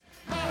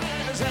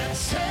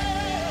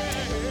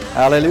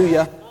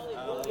Hallelujah.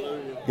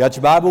 Got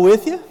your Bible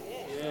with you?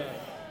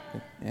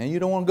 And you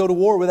don't want to go to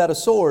war without a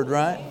sword,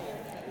 right?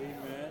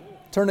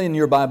 Turn in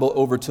your Bible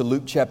over to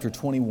Luke chapter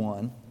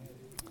 21.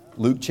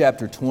 Luke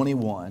chapter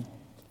 21.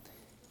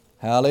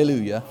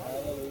 Hallelujah.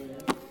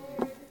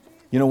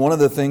 You know, one of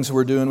the things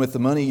we're doing with the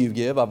money you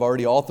give, I've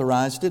already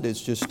authorized it,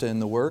 it's just in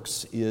the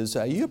works, is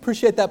you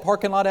appreciate that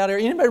parking lot out there?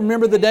 Anybody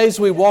remember the days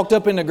we walked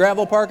up in the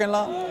gravel parking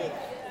lot?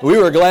 We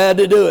were glad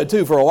to do it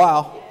too for a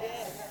while.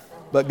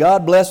 But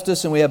God blessed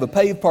us and we have a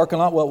paved parking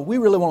lot. Well, we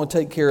really want to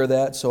take care of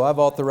that, so I've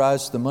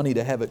authorized the money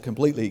to have it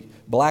completely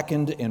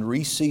blackened and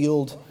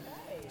resealed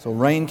so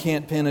rain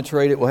can't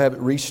penetrate it. We'll have it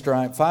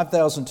restriped.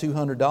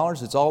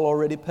 $5,200, it's all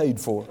already paid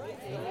for.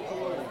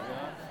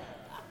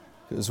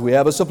 Because we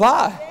have a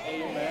supply.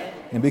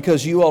 And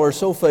because you all are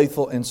so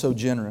faithful and so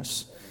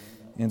generous.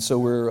 And so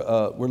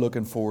we're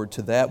looking forward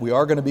to that. We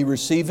are going to be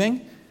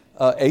receiving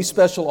a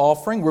special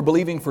offering. We're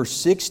believing for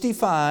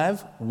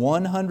 65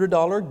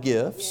 $100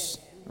 gifts.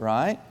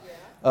 Right?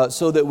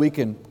 So that we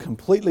can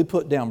completely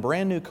put down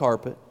brand new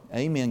carpet.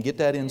 Amen. Get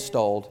that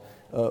installed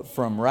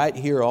from right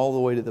here all the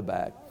way to the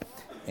back.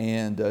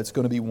 And it's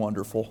going to be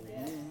wonderful.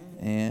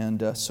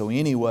 And so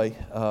anyway,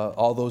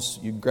 all those,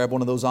 you grab one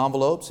of those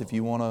envelopes. If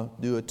you want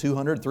to do a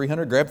 200,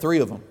 300, grab 3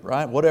 of them.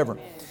 Right? Whatever.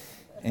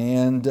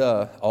 And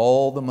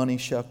all the money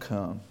shall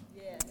come.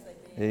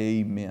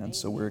 Amen.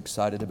 So we're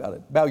excited about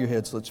it. Bow your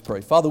heads. Let's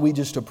pray. Father, we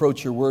just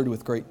approach your word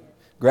with great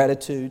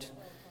gratitude.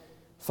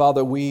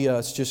 Father,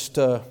 it's just,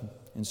 it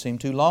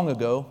seemed too long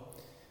ago,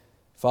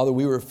 Father,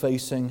 we were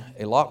facing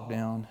a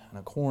lockdown and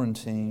a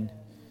quarantine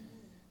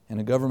and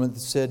a government that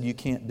said you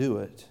can't do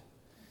it.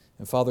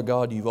 And Father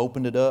God, you've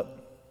opened it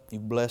up,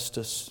 you've blessed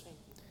us,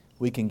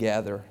 we can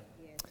gather.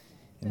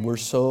 And we're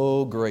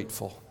so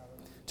grateful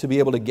to be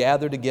able to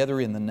gather together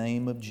in the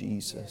name of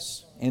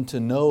Jesus and to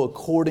know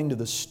according to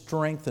the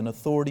strength and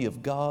authority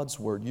of God's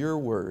Word, your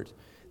Word,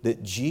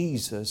 that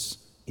Jesus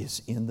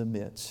is in the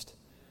midst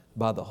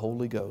by the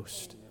Holy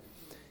Ghost.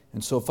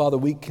 And so, Father,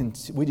 we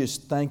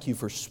just thank you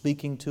for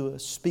speaking to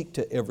us. Speak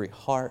to every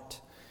heart.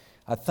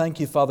 I thank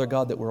you, Father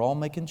God, that we're all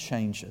making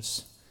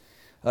changes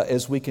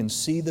as we can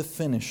see the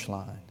finish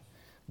line.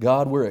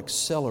 God, we're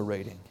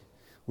accelerating.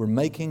 We're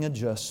making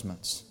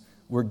adjustments.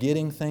 We're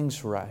getting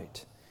things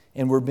right.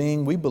 And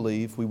we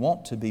believe, we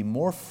want to be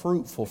more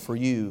fruitful for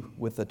you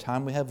with the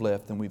time we have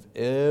left than we've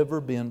ever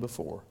been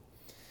before.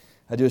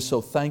 I just so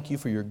thank you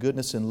for your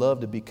goodness and love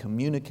to be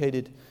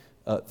communicated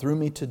through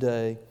me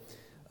today,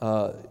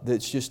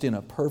 that's just in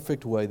a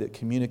perfect way that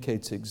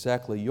communicates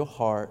exactly your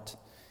heart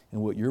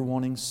and what you're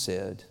wanting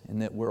said,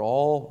 and that we're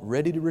all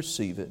ready to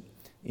receive it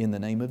in the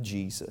name of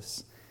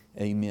Jesus.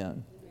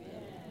 Amen.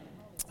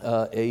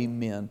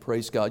 Amen.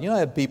 Praise God. You know, I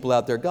have people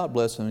out there, God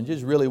bless them, and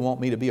just really want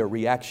me to be a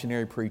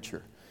reactionary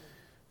preacher.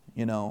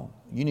 You know,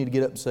 you need to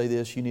get up and say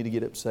this, you need to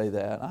get up and say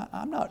that.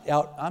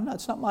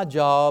 It's not my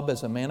job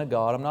as a man of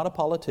God. I'm not a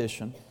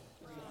politician.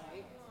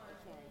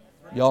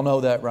 Y'all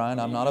know that, right?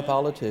 I'm not a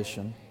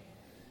politician.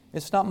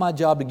 It's not my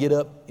job to get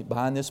up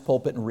behind this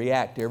pulpit and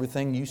react to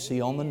everything you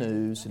see on the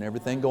news and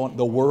everything going.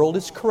 The world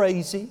is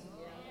crazy.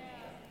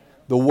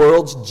 The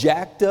world's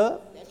jacked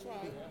up.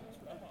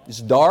 It's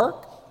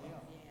dark.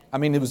 I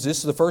mean, this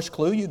is the first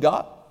clue you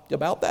got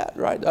about that,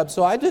 right?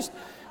 So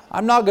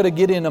I'm not going to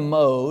get in a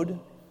mode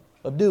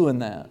of doing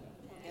that.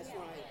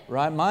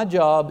 Right? My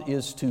job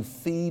is to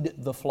feed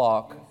the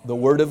flock, the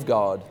Word of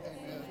God,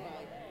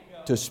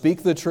 to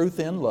speak the truth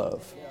in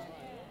love.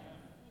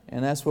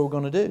 And that's what we're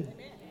going to do.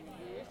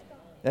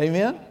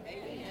 Amen?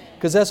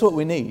 Because that's what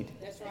we need.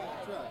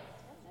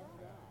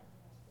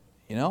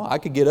 You know, I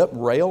could get up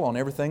and rail on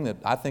everything that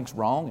I think's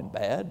wrong and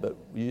bad, but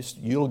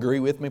you'll agree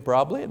with me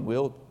probably, and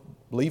we'll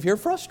leave here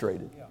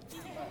frustrated.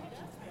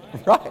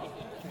 Right?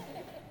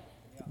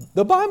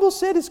 The Bible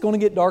said it's going to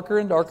get darker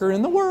and darker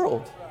in the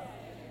world.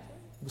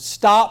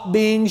 Stop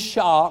being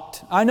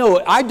shocked. I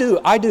know, I do.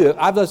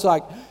 I'm just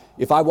like,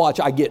 if I watch,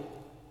 I get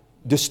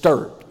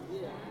disturbed,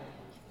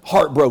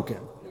 heartbroken,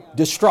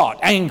 distraught,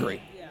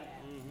 angry.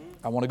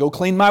 I want to go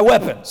clean my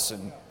weapons,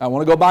 and I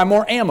want to go buy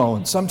more ammo,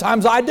 and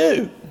sometimes I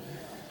do.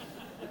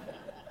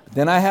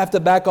 Then I have to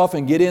back off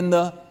and get in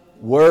the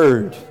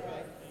Word.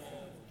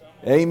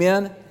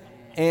 Amen?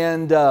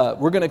 And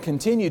we're going to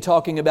continue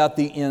talking about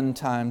the end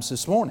times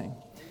this morning.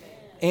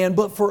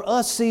 But for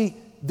us, see,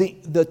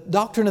 the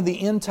doctrine of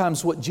the end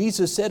times, what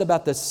Jesus said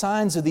about the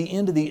signs of the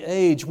end of the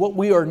age, what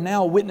we are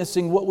now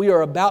witnessing, what we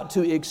are about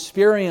to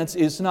experience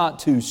is not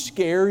to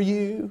scare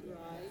you.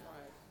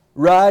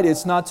 Right?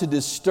 It's not to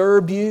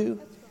disturb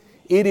you.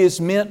 It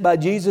is meant by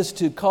Jesus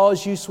to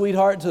cause you,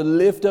 sweetheart, to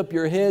lift up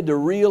your head, to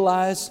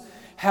realize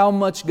how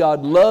much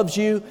God loves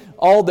you,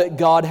 all that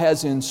God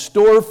has in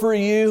store for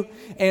you,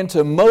 and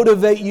to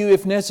motivate you,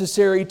 if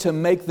necessary, to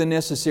make the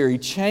necessary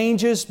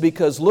changes.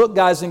 Because look,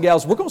 guys and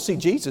gals, we're going to see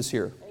Jesus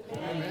here.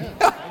 Amen.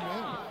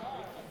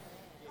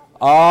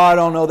 I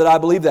don't know that I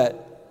believe that.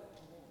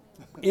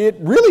 It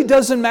really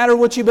doesn't matter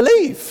what you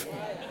believe.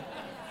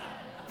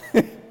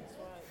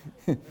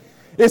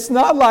 It's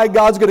not like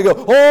God's going to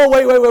go, oh,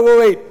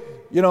 wait.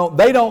 You know,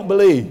 they don't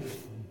believe.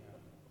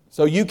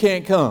 so you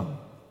can't come.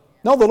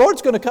 No, the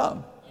Lord's going to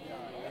come.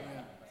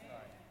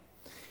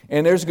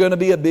 And there's going to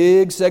be a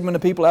big segment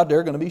of people out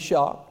there going to be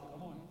shocked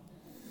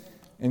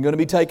and going to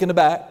be taken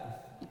aback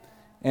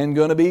and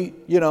going to be,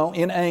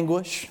 in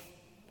anguish.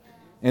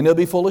 And they'll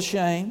be full of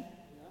shame.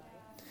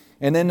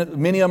 And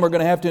then many of them are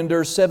going to have to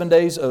endure 7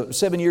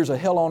 years of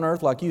hell on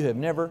earth like you have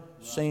never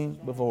seen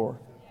before.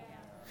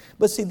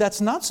 But see, that's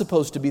not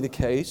supposed to be the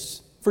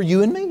case for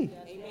you and me.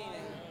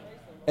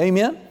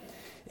 Amen?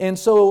 And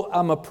so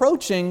I'm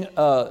approaching,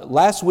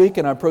 last week,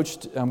 and I'm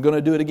going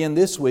to do it again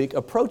this week,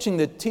 approaching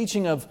the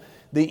teaching of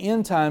the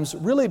end times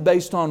really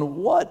based on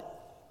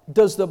what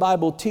does the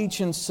Bible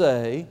teach and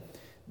say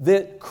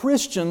that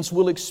Christians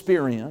will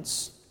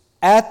experience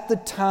at the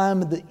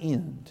time of the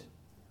end,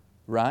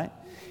 right?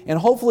 And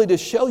hopefully to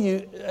show you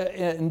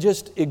and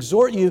just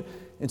exhort you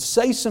and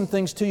say some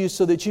things to you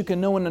so that you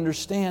can know and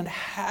understand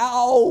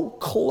how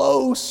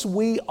close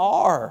we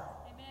are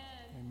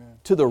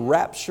to the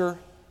rapture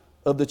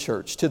of the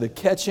church, to the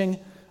catching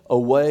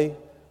away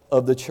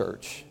of the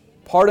church.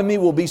 Part of me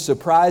will be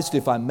surprised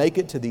if I make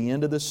it to the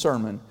end of the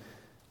sermon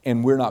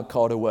and we're not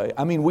caught away.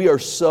 I mean, we are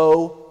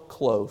so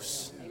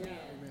close.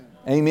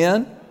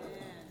 Amen?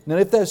 Now,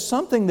 if there's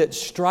something that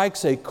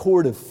strikes a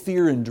chord of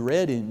fear and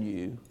dread in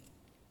you,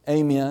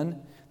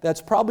 amen,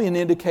 that's probably an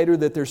indicator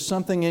that there's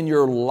something in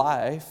your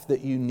life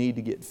that you need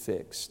to get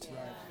fixed,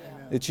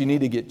 that you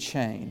need to get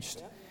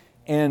changed.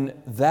 And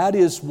that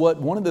is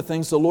one of the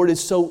things the Lord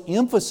is so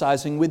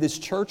emphasizing with His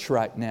church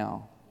right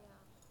now.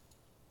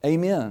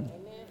 Amen.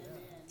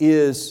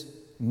 Is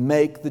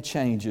make the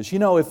changes.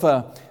 If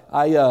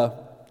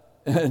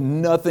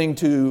nothing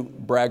to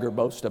brag or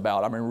boast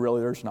about. I mean,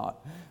 really, there's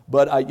not.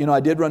 But I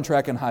did run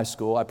track in high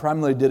school. I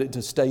primarily did it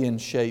to stay in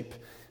shape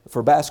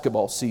for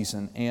basketball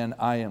season. And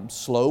I am a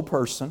slow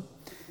person.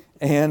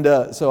 And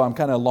so I'm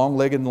kind of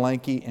long-legged and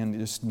lanky,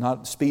 and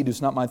speed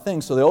is not my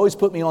thing. So they always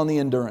put me on the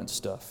endurance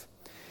stuff.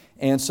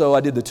 And so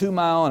I did the 2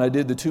 mile and I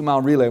did the 2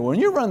 mile relay. When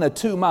you're running the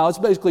 2 mile, it's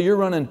basically you're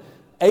running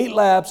 8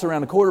 laps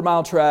around a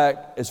quarter-mile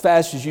track as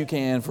fast as you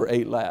can for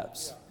 8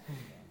 laps.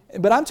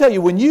 But I'm telling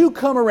you, when you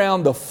come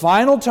around the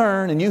final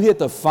turn and you hit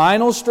the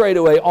final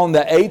straightaway on the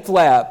 8th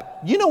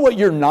lap, you know what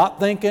you're not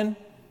thinking?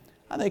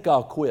 I think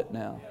I'll quit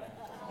now.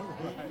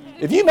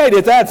 If you made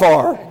it that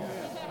far,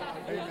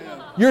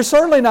 you're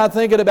certainly not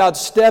thinking about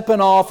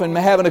stepping off and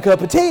having a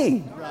cup of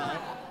tea.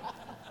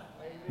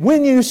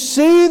 When you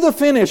see the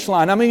finish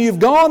line, I mean, you've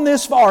gone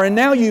this far and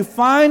now you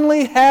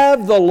finally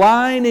have the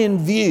line in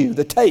view,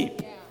 the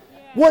tape.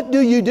 What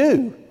do? You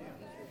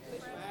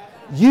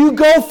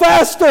go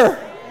faster.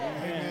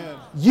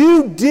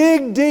 You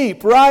dig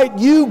deep, right?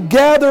 You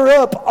gather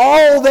up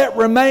all that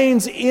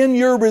remains in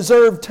your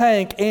reserve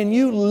tank and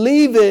you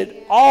leave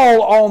it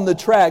all on the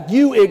track.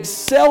 You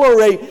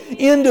accelerate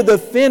into the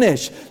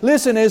finish.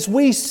 Listen, as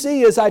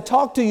I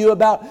talk to you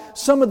about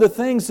some of the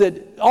things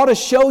that ought to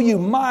show you,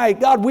 my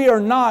God, we are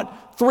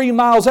not 3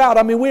 miles out.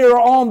 I mean, we are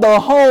on the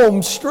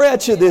home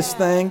stretch of this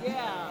thing.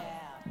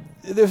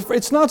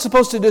 It's not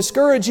supposed to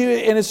discourage you,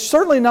 and it's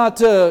certainly not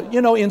to,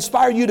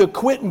 inspire you to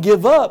quit and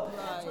give up,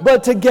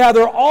 but to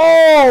gather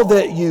all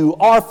that you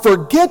are,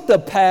 forget the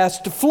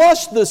past,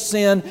 flush the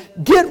sin,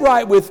 get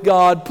right with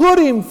God, put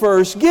Him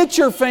first, get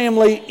your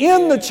family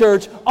in the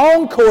church,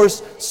 on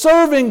course,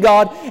 serving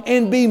God,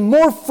 and be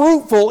more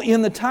fruitful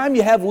in the time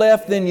you have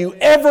left than you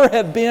ever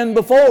have been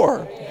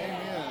before.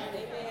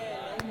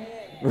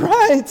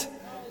 Right?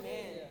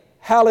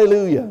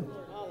 Hallelujah.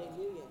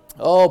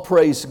 Oh,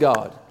 praise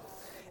God.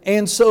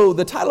 And so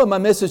the title of my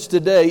message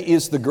today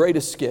is The Great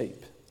Escape.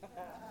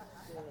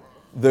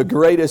 The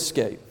Great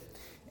Escape.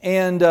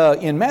 And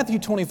in Matthew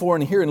 24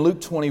 and here in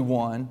Luke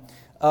 21,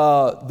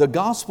 the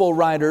gospel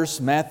writers,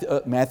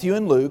 Matthew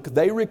and Luke,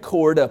 they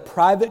record a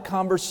private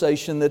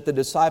conversation that the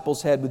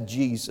disciples had with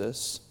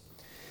Jesus,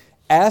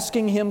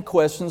 asking Him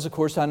questions, of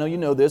course I know you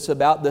know this,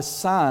 about the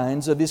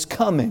signs of His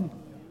coming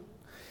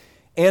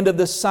and of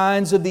the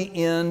signs of the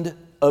end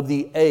of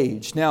the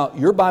age. Now,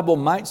 your Bible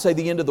might say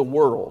the end of the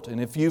world,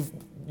 and if you've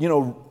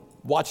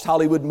watched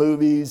Hollywood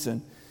movies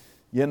and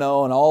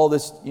all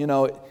this,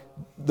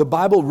 the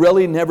Bible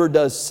really never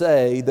does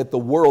say that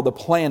the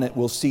planet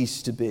will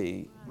cease to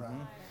be. Right.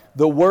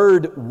 The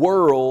word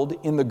world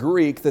in the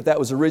Greek that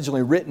was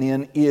originally written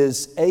in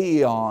is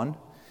aeon,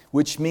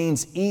 which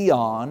means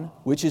eon,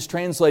 which is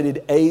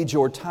translated age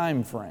or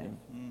time frame.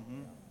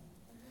 Mm-hmm.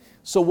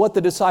 So what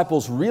the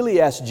disciples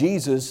really asked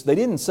Jesus, they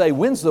didn't say,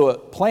 when's the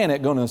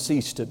planet going to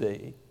cease to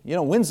be?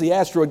 When's the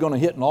asteroid going to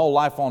hit and all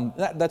life on...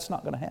 That's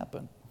not going to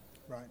happen.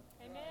 Right.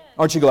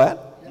 Aren't you glad?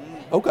 Yeah.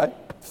 Okay.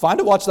 Fine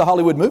to watch the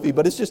Hollywood movie,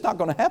 but it's just not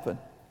going to happen.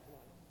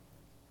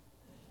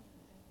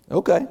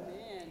 Okay.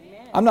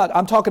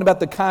 I'm talking about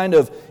the kind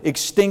of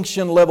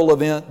extinction level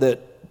event that,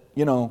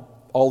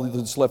 all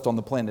that's left on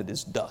the planet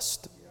is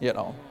dust.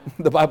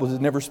 The Bible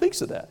never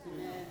speaks of that.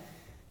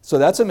 So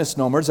that's a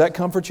misnomer. Does that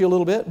comfort you a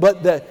little bit?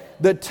 But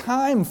the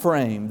time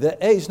frame, the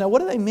age. Now,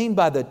 what do they mean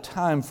by the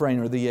time frame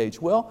or the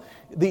age? Well,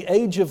 the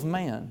age of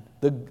man,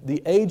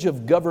 the age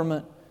of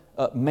government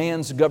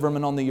man's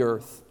government on the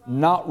earth,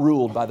 not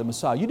ruled by the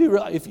Messiah. You do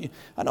realize,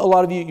 I know a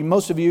lot of you,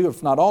 most of you,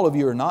 if not all of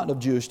you, are not of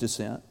Jewish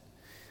descent.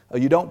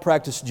 You don't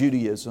practice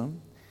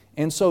Judaism.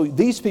 And so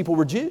these people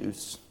were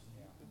Jews.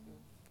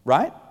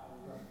 Right?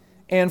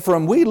 And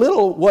from wee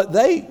little, what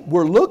they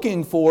were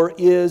looking for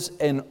is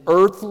an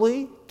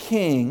earthly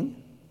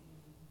king,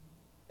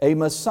 a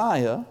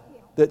Messiah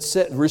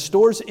that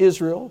restores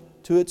Israel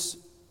to its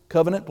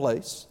covenant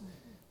place,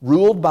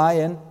 ruled by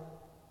a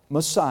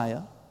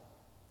Messiah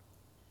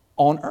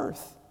on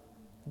earth.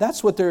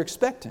 That's what they're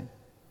expecting.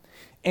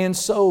 And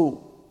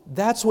so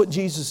that's what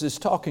Jesus is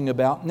talking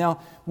about.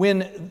 Now,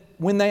 when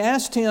they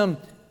asked him,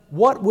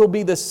 what will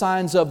be the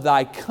signs of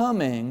thy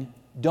coming?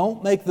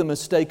 Don't make the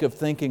mistake of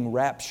thinking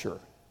rapture.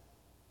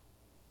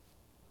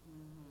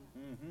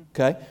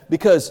 Okay?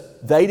 Because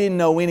they didn't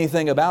know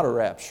anything about a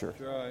rapture.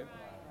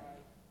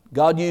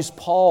 God used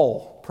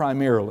Paul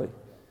primarily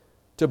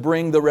to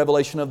bring the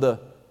revelation of the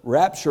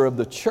rapture of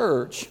the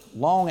church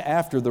long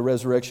after the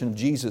resurrection of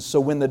Jesus. So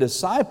when the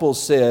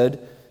disciples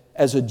said,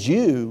 as a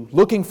Jew,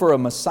 looking for a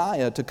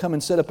Messiah to come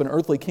and set up an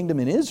earthly kingdom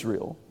in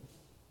Israel,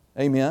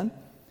 amen,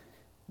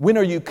 when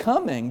are you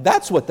coming?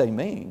 That's what they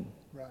mean.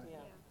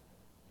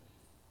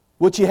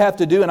 What you have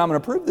to do, and I'm going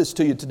to prove this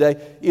to you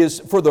today, is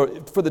for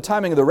the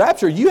timing of the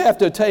rapture, you have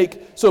to take,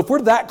 so if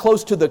we're that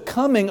close to the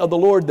coming of the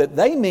Lord that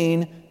they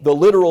mean, the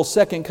literal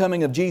second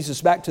coming of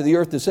Jesus back to the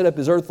earth to set up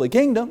His earthly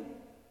kingdom,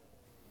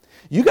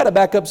 you got to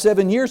back up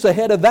 7 years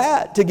ahead of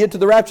that to get to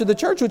the rapture of the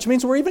church, which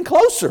means we're even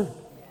closer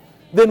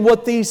than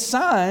what these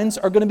signs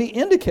are going to be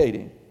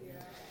indicating.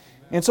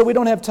 And so we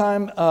don't have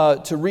time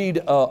to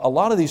read a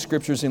lot of these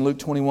scriptures in Luke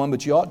 21,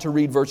 but you ought to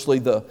read virtually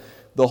the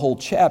whole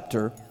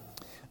chapter.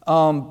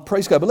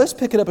 Praise God. But let's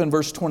pick it up in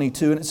verse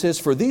 22, and it says,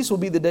 for these will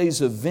be the days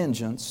of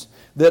vengeance,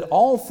 that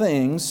all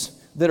things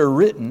that are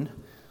written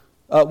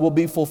will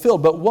be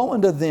fulfilled. But woe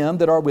unto them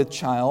that are with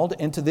child,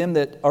 and to them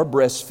that are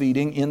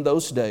breastfeeding in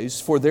those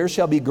days, for there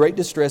shall be great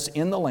distress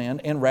in the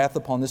land, and wrath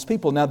upon this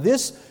people. Now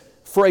this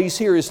phrase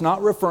here is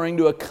not referring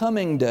to a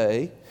coming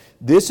day.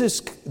 This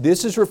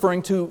is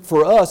referring to,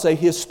 for us, a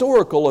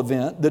historical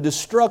event, the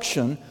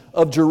destruction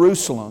of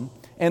Jerusalem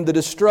and the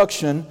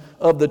destruction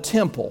of the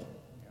temple,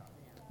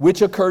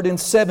 which occurred in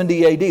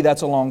 70 AD.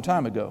 That's a long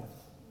time ago.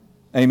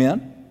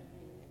 Amen?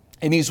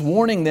 And he's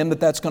warning them that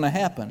that's going to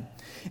happen.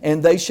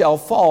 And they shall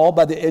fall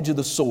by the edge of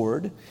the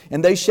sword,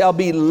 and they shall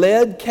be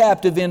led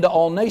captive into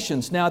all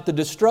nations. Now, at the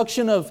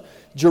destruction of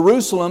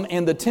Jerusalem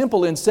and the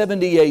temple in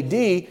 70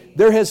 AD,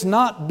 there has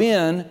not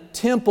been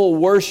temple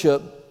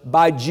worship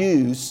by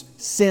Jews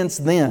since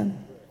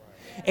then.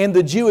 And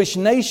the Jewish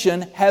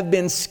nation have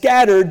been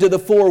scattered to the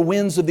four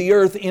winds of the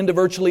earth into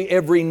virtually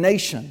every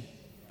nation.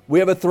 We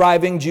have a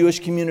thriving Jewish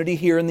community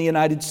here in the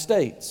United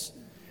States.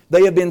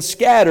 They have been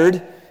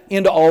scattered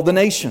into all the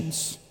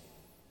nations.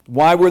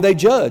 Why were they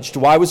judged?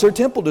 Why was their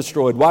temple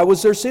destroyed? Why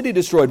was their city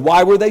destroyed?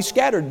 Why were they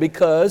scattered?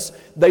 Because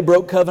they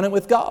broke covenant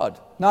with God.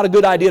 Not a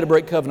good idea to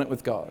break covenant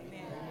with God.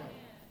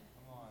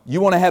 You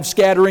want to have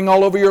scattering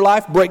all over your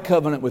life? Break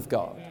covenant with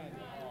God.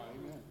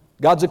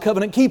 God's a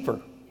covenant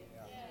keeper.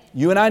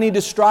 You and I need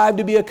to strive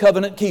to be a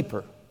covenant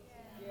keeper.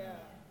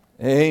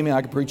 Amen.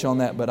 I could preach on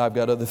that, but I've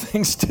got other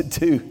things to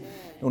do.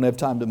 Don't have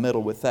time to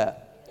meddle with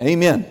that.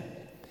 Amen.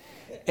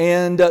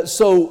 And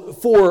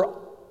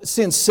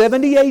since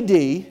 70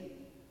 AD,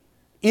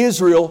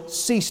 Israel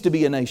ceased to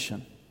be a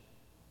nation.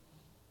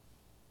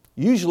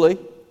 Usually,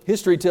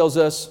 history tells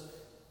us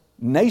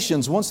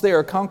nations, once they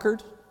are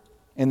conquered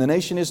and the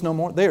nation is no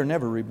more, they are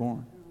never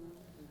reborn.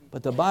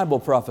 But the Bible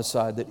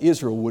prophesied that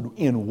Israel would,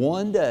 in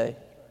one day,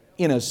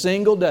 in a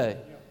single day,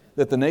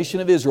 that the nation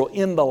of Israel,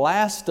 in the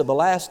last of the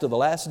last of the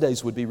last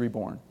days, would be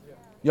reborn.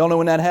 Y'all know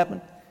when that happened?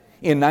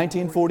 In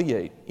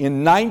 1948.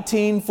 In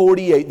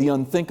 1948, the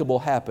unthinkable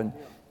happened.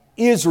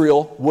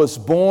 Israel was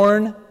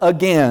born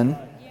again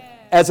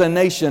as a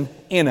nation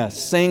in a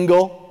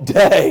single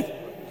day.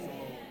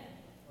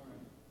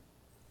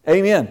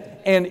 Amen.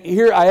 And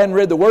here, I hadn't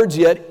read the words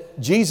yet.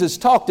 Jesus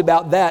talked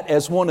about that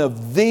as one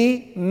of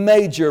the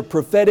major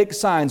prophetic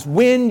signs.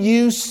 When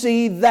you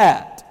see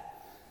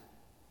that,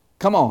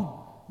 come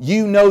on,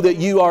 you know that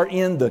you are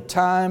in the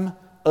time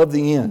of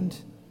the end.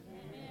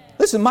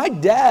 Listen, my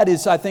dad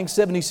is, I think,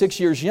 76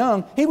 years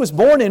young. He was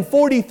born in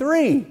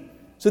 43.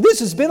 So this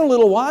has been a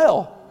little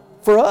while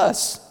for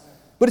us.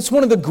 But it's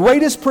one of the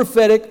greatest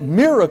prophetic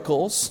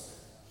miracles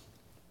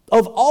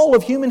of all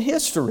of human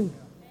history.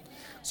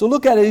 So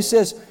look at it. He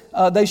says,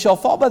 they shall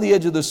fall by the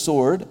edge of the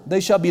sword. They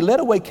shall be led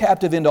away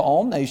captive into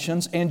all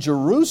nations. And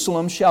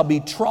Jerusalem shall be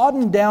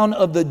trodden down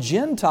of the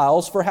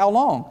Gentiles for how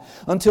long?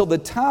 Until the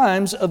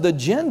times of the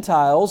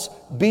Gentiles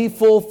be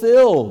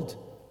fulfilled.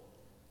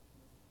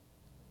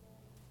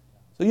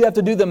 So you have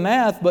to do the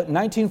math, but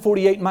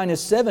 1948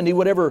 minus 70,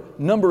 whatever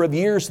number of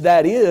years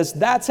that is,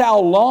 that's how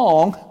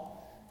long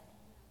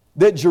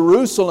that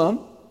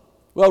Jerusalem,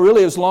 well,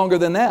 really it was longer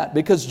than that,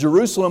 because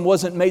Jerusalem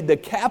wasn't made the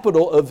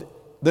capital of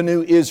the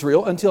new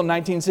Israel until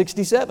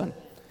 1967.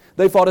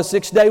 They fought a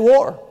 6-day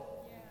war.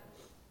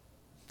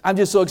 I'm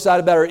just so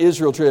excited about our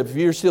Israel trip. If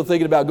you're still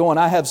thinking about going,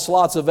 I have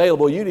slots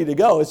available. You need to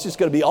go. It's just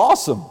going to be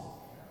awesome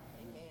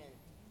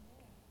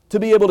to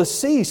be able to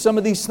see some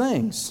of these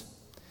things.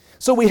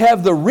 So we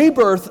have the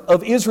rebirth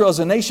of Israel as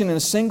a nation in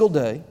a single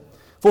day,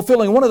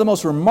 fulfilling one of the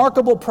most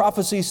remarkable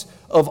prophecies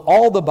of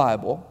all the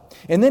Bible.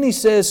 And then he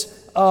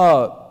says,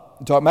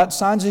 talking about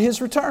signs of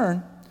His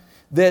return,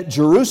 that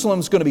Jerusalem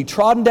is going to be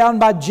trodden down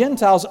by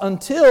Gentiles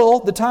until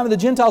the time of the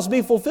Gentiles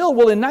be fulfilled.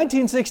 Well, in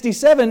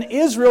 1967,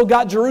 Israel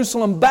got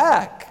Jerusalem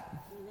back.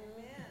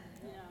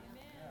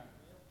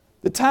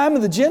 The time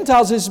of the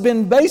Gentiles has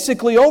been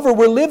basically over.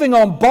 We're living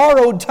on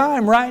borrowed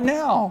time right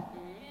now.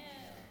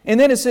 And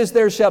then it says,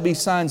 there shall be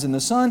signs in the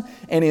sun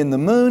and in the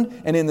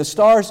moon and in the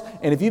stars.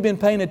 And if you've been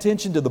paying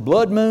attention to the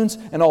blood moons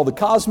and all the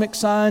cosmic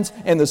signs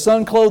and the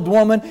sun-clothed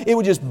woman, it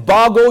would just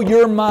boggle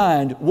your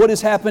mind what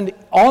has happened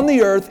on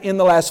the earth in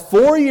the last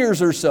 4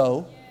 years or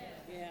so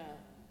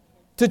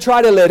to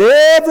try to let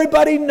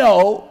everybody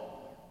know,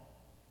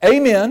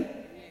 amen,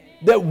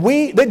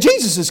 that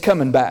Jesus is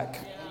coming back.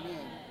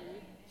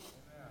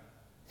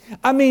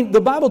 I mean,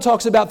 the Bible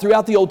talks about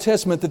throughout the Old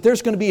Testament that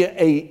there's going to be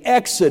an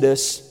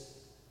exodus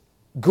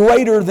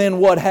greater than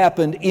what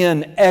happened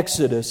in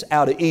Exodus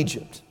out of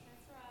Egypt.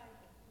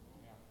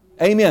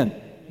 Amen.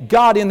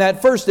 God, in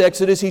that first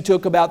Exodus, He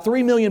took about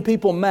 3 million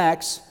people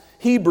max,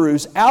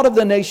 Hebrews, out of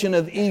the nation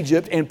of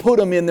Egypt and put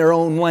them in their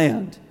own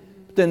land.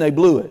 But then they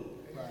blew it.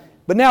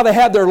 But now they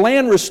have their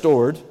land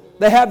restored.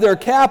 They have their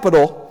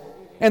capital.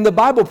 And the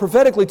Bible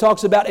prophetically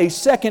talks about a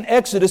second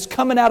Exodus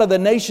coming out of the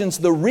nations,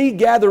 the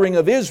regathering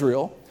of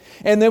Israel.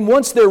 And then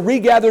once they're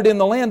regathered in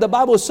the land, the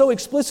Bible is so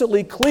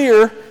explicitly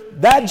clear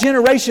that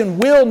generation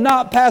will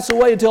not pass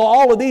away until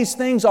all of these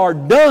things are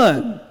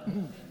done.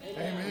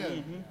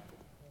 Amen.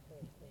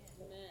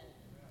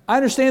 I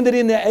understand that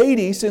in the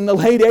 80s, in the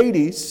late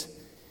 80s,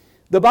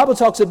 the Bible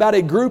talks about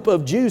a group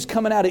of Jews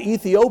coming out of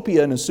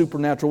Ethiopia in a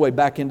supernatural way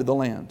back into the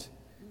land.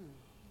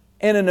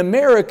 And an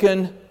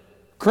American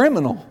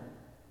criminal.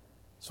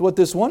 That's what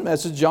this one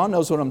message, John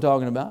knows what I'm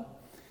talking about.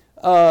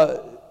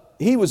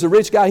 He was a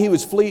rich guy.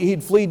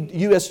 He'd fled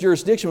U.S.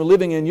 jurisdiction, was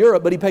living in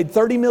Europe, but he paid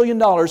 $30 million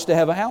to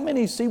have how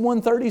many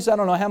C-130s? I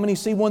don't know how many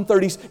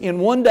C-130s. In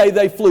one day,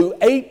 they flew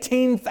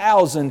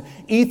 18,000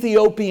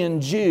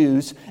 Ethiopian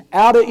Jews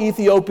out of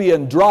Ethiopia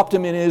and dropped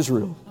them in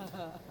Israel.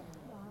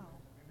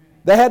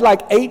 They had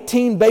like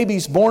 18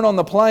 babies born on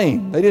the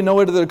plane. They didn't know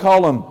whether to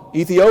call them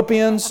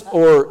Ethiopians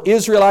or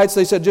Israelites.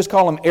 They said, just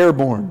call them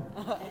airborne.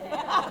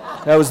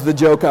 That was the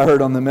joke I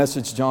heard on the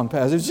message John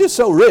passed. It was just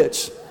so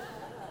rich.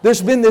 There's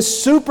been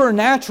this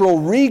supernatural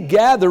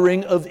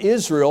regathering of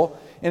Israel.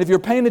 And if you're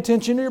paying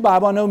attention to your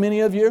Bible, I know many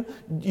of you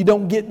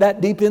don't get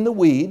that deep in the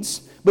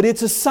weeds, but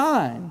it's a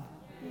sign.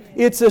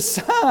 It's a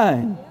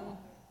sign.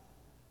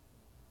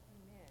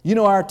 You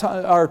know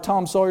our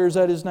Tom Sawyer, is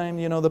that his name?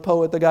 You know, the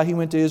poet, the guy, he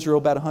went to Israel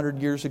about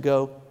 100 years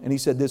ago, and he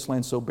said, this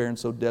land's so barren,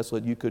 so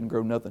desolate, you couldn't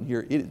grow nothing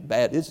here. It is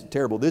bad. It's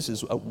terrible. This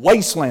is a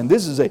wasteland.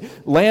 This is a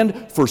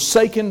land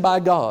forsaken by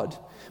God.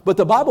 But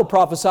the Bible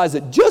prophesies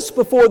that just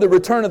before the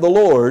return of the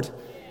Lord,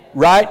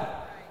 right,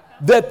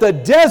 that the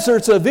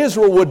deserts of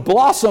Israel would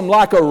blossom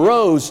like a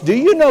rose. Do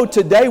you know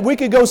today, we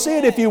could go see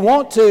it if you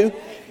want to,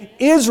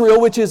 Israel,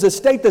 which is a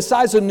state the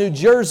size of New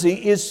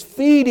Jersey, is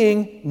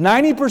feeding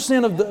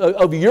 90%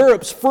 of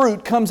Europe's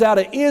fruit comes out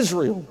of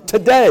Israel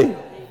today.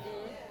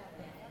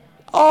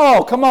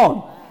 Oh, come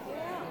on.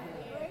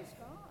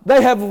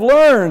 They have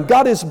learned,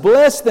 God has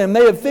blessed them.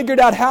 They have figured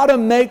out how to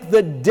make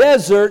the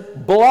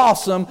desert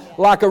blossom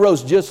like a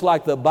rose, just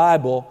like the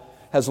Bible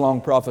has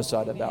long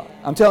prophesied about.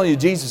 I'm telling you,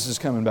 Jesus is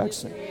coming back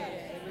soon.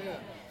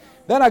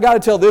 Then I got to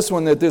tell this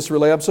one that this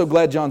really, I'm so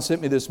glad John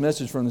sent me this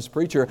message from this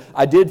preacher.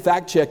 I did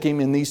fact check him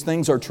and these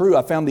things are true.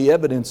 I found the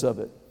evidence of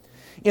it.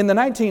 In the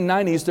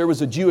 1990s, there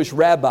was a Jewish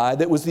rabbi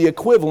that was the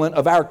equivalent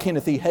of our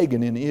Kenneth E.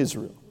 Hagin in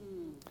Israel.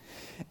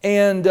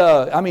 And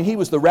he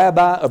was the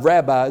rabbi of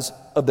rabbis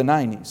of the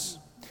 90s.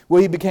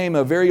 Well, he became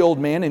a very old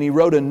man and he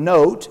wrote a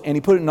note and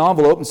he put it in an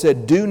envelope and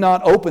said, do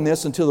not open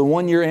this until the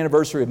 1-year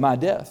anniversary of my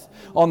death.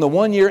 On the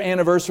 1-year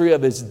anniversary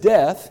of his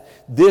death,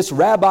 this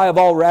rabbi of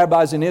all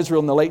rabbis in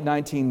Israel in the late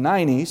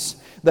 1990s,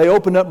 they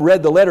opened up and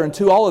read the letter, and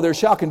to all of their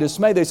shock and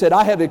dismay, they said,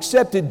 I have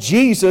accepted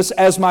Jesus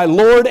as my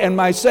Lord and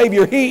my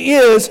Savior. He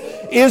is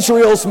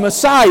Israel's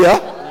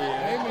Messiah.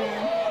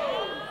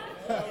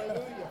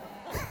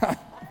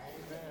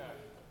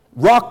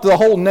 Rocked the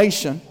whole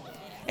nation.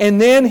 And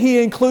then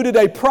he included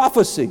a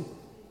prophecy. He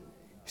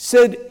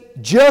said,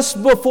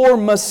 just before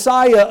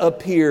Messiah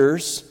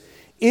appears,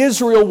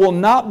 Israel will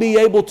not be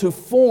able to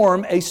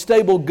form a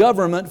stable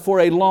government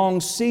for a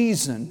long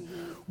season.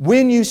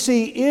 When you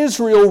see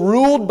Israel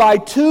ruled by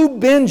 2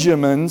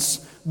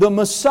 Benjamins, the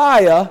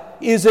Messiah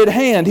is at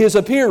hand, His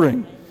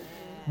appearing.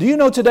 Do you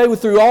know today,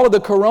 through all of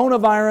the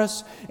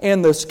coronavirus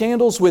and the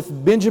scandals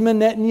with Benjamin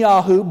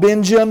Netanyahu,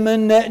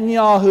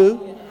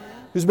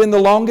 who's been the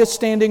longest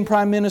standing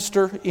prime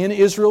minister in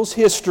Israel's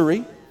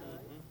history.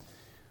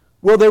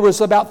 Well, there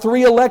was about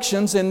 3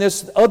 elections, and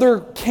this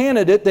other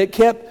candidate that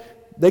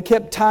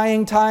kept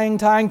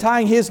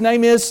tying. His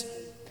name is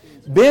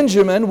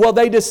Benjamin, well,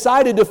 they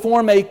decided to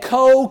form a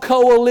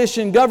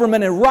coalition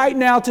government, and right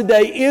now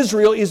today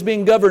Israel is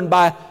being governed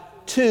by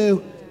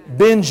 2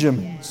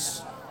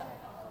 Benjamins.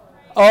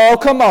 Oh,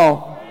 come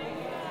on.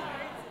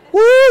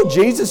 Woo,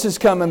 Jesus is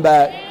coming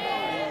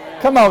back.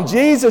 Come on,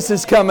 Jesus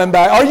is coming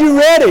back. Are you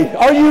ready?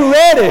 Are you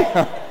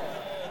ready?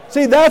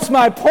 See, that's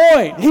my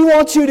point. He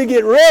wants you to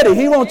get ready.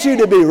 He wants you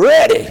to be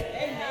ready.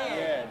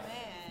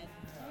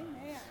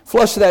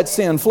 Flush that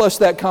sin, flush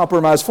that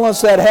compromise,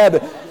 flush that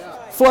habit,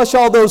 flush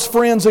all those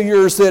friends of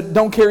yours that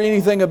don't care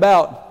anything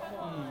about.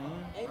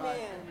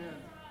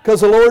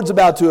 Because the Lord's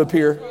about to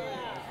appear.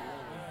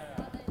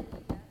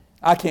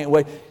 I can't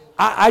wait.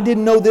 I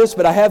didn't know this,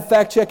 but I have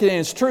fact-checked it, and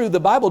it's true. The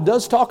Bible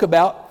does talk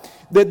about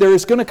that there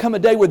is going to come a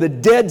day where the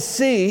Dead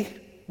Sea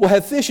will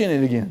have fish in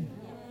it again.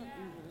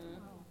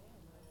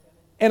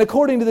 And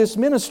according to this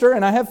minister,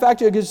 and I have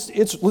fact-checked it,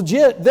 it's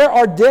legit, there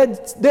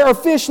are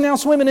fish now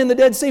swimming in the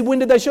Dead Sea. When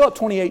did they show up?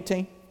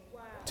 2018.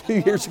 Wow. 2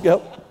 years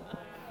ago.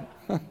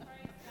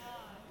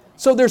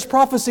 So there's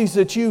prophecies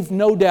that you've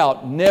no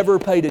doubt never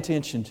paid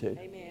attention to.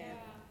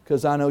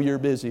 Because I know you're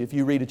busy. If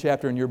you read a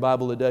chapter in your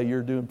Bible today,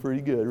 you're doing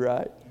pretty good,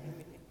 right?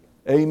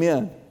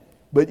 Amen.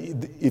 But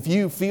if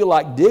you feel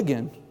like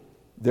digging,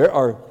 there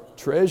are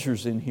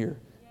treasures in here.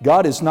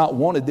 God has not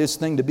wanted this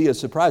thing to be a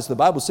surprise. The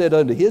Bible said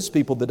unto His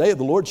people, the day of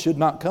the Lord should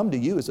not come to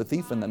you as a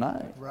thief in the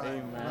night.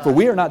 Right. For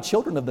we are not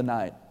children of the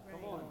night.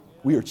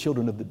 We are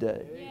children of the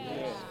day.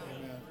 Yes.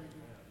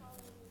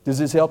 Does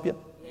this help you?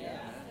 Yes.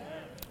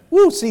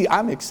 Woo, see,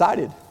 I'm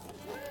excited.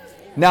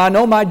 Now I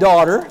know my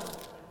daughter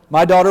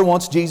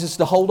wants Jesus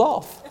to hold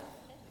off.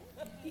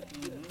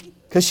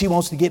 Because she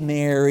wants to get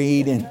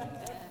married and...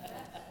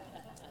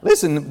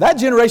 Listen, that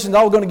generation's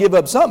all going to give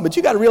up something, but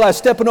you got to realize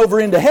stepping over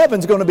into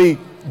heaven's going to be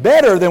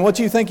better than what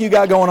you think you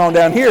got going on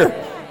down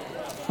here.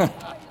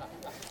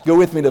 Go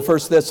with me to 1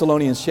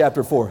 Thessalonians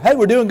chapter 4. Hey,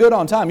 we're doing good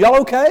on time. Y'all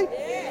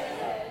okay?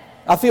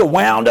 I feel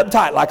wound up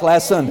tight like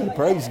last Sunday.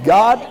 Praise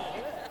God.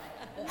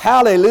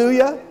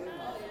 Hallelujah.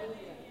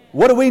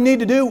 What do we need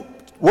to do?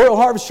 World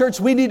Harvest Church,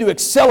 we need to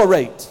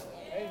accelerate.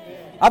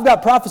 I've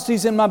got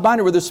prophecies in my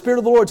binder where the Spirit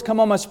of the Lord's come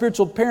on my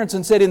spiritual parents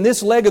and said, in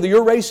this leg of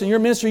your race and your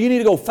ministry, you need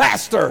to go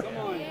faster.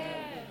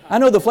 I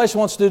know the flesh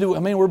wants to do,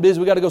 we're busy,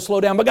 we got to go slow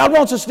down, but God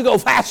wants us to go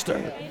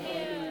faster.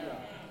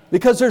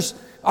 Because there's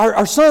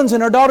our sons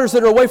and our daughters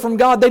that are away from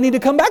God, they need to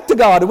come back to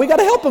God, and we got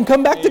to help them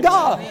come back to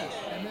God.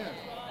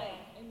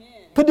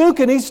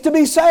 Paducah needs to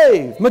be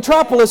saved.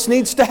 Metropolis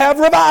needs to have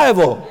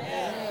revival.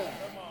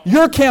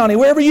 Your county,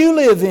 wherever you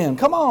live in,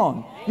 come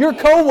on. Your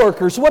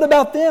co-workers, what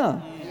about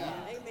them?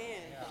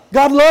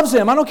 God loves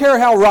them. I don't care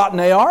how rotten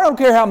they are. I don't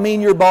care how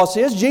mean your boss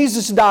is.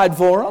 Jesus died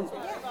for them.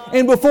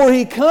 And before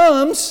He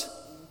comes,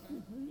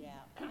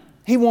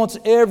 He wants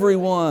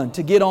everyone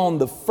to get on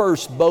the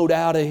first boat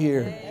out of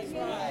here.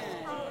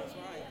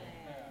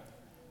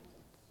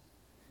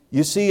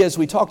 You see, as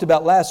we talked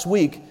about last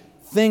week,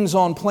 things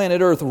on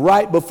planet Earth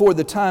right before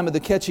the time of the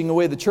catching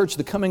away of the church,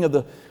 the coming of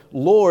the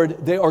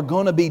Lord, they are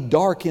going to be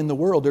dark in the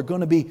world. They're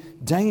going to be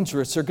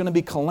dangerous. They're going to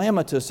be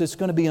calamitous. It's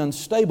going to be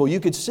unstable. You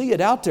could see it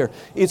out there.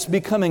 It's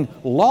becoming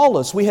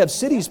lawless. We have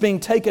cities being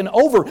taken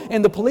over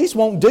and the police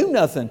won't do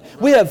nothing.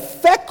 We have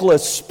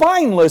feckless,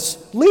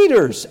 spineless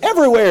leaders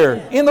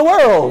everywhere in the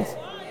world.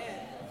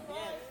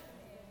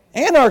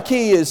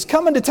 Anarchy is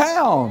coming to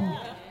town.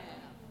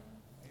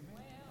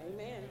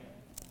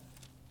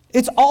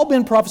 It's all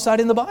been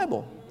prophesied in the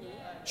Bible.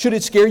 Should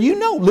it scare you?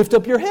 No. Lift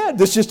up your head.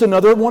 This is just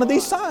another one of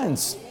these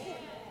signs.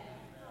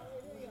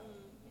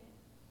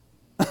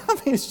 I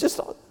mean, it's just...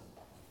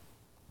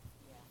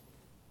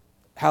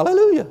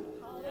 Hallelujah.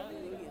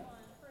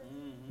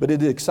 But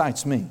it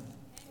excites me.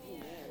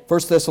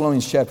 1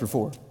 Thessalonians chapter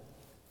 4.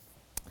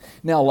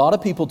 Now, a lot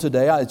of people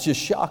today, it's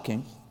just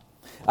shocking.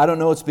 I don't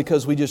know, it's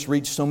because we just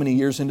reached so many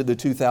years into the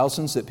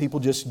 2000s that people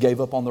just gave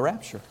up on the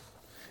rapture.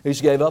 They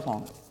just gave up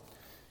on it.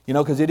 You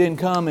know, because it didn't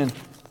come and,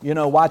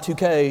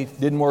 Y2K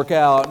didn't work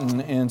out,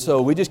 and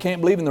so we just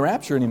can't believe in the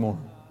rapture anymore.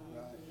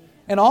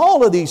 And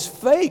all of these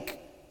fake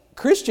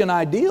Christian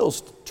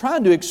ideals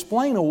trying to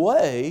explain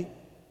away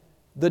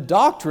the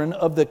doctrine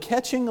of the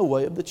catching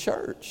away of the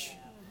church.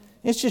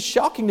 It's just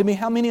shocking to me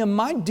how many of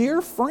my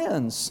dear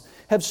friends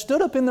have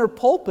stood up in their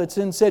pulpits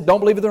and said, don't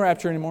believe in the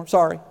rapture anymore.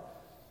 Sorry.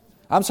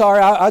 I'm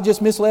sorry, I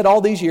just misled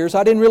all these years.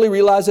 I didn't really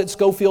realize that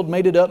Schofield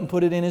made it up and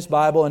put it in his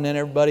Bible, and then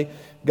everybody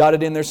got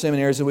it in their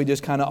seminaries and we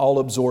just kind of all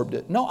absorbed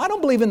it. No, I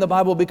don't believe in the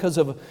Bible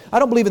I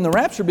don't believe in the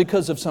rapture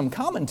because of some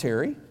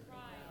commentary.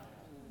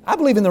 I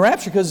believe in the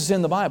rapture because it's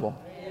in the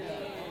Bible.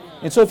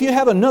 And so if you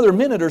have another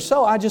minute or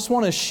so, I just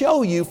want to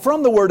show you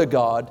from the Word of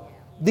God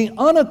the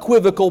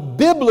unequivocal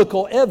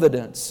biblical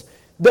evidence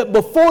that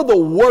before the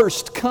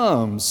worst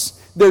comes,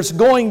 there's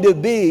going to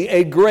be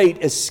a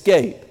great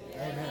escape.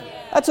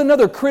 That's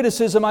another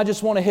criticism I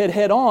just want to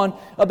head on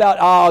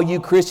about, you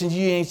Christians,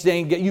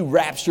 you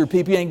rapture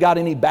people, you ain't got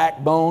any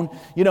backbone.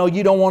 You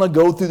don't want to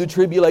go through the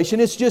tribulation.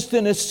 It's just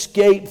an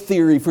escape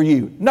theory for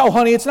you. No,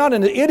 honey,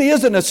 it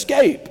is an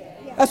escape.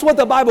 That's what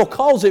the Bible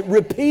calls it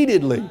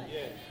repeatedly.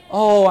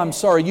 Oh, I'm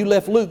sorry, you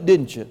left Luke,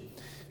 didn't you?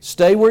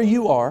 Stay where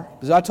you are,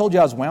 because I told you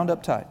I was wound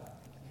up tight.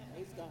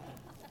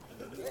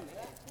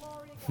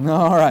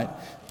 All right.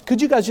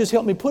 Could you guys just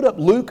help me put up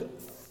Luke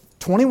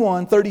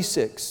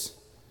 21:36?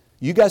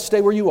 You guys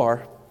stay where you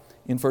are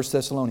in 1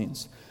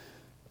 Thessalonians.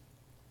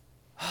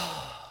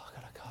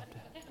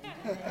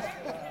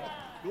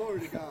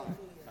 Glory to God.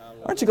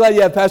 Aren't you glad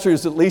you have a pastor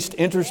who's at least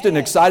interested and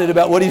excited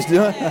about what he's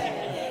doing?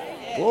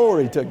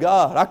 Glory to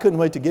God. I couldn't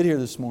wait to get here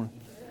this morning.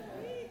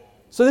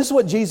 So this is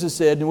what Jesus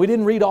said, and we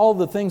didn't read all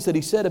the things that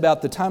He said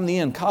about the time of the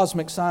end,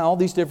 cosmic sign, all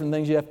these different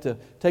things. You have to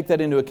take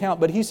that into account.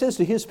 But He says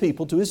to His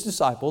people, to His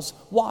disciples,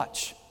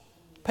 watch.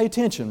 Pay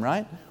attention,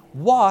 right?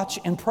 Watch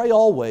and pray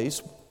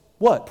always.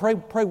 What? Pray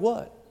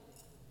what?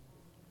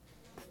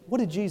 What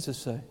did Jesus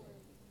say?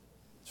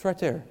 It's right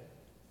there.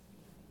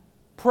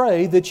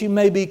 Pray that you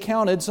may be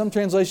counted, some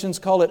translations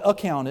call it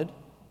accounted,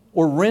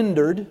 or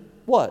rendered,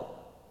 what?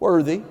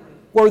 Worthy.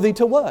 Worthy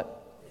to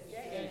what?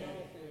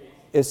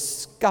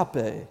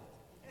 Escape.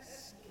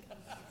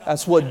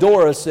 That's what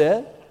Dora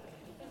said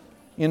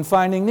in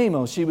Finding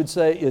Nemo. She would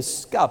say,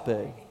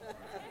 escape.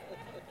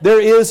 There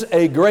is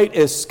a great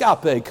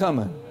escape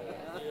coming.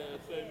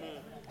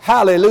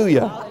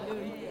 Hallelujah.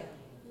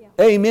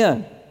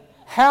 Amen.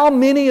 How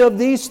many of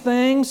these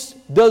things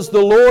does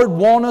the Lord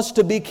want us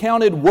to be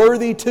counted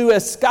worthy to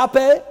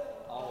escape?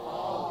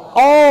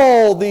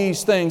 All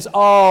these things.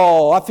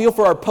 Oh, I feel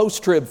for our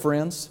post-trib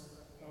friends.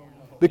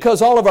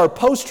 Because all of our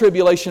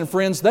post-tribulation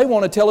friends, they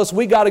want to tell us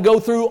we got to go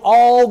through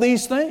all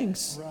these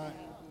things. Right.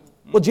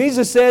 Well,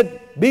 Jesus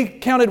said, be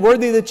counted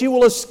worthy that you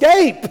will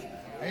escape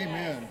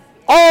Amen.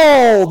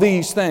 all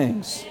these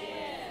things.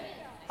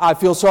 I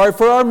feel sorry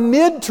for our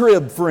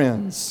mid-trib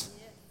friends.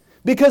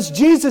 Because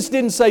Jesus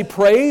didn't say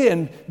pray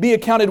and be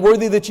accounted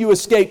worthy that you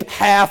escape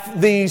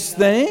half these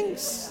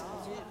things.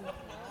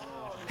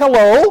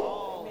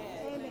 Hello?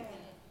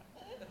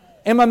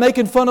 Am I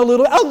making fun a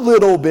little? A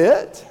little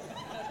bit.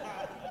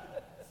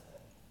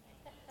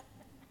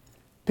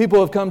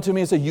 People have come to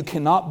me and said, you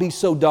cannot be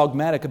so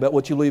dogmatic about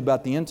what you believe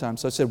about the end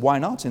times. So I said, why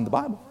not? It's in the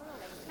Bible.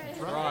 That's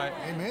right.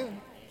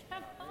 Amen.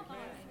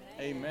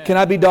 Amen. Can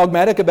I be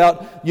dogmatic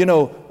about,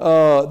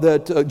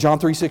 that John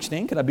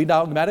 3:16? Can I be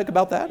dogmatic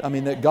about that? I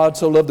mean, that God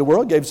so loved the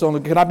world, gave so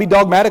long. Can I be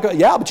dogmatic?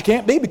 Yeah, but you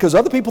can't be because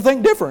other people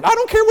think different. I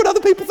don't care what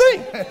other people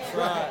think. That's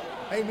right.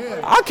 Amen.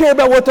 I care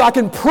about what I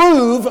can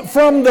prove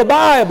from the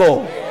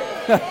Bible.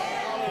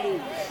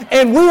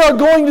 And we are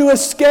going to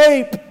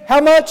escape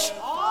how much?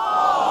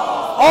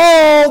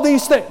 All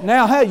these things.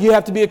 Now, hey, you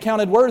have to be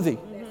accounted worthy.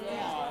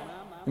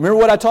 Remember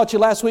what I taught you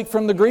last week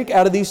from the Greek?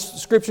 Out of these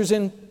scriptures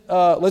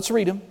let's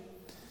read them.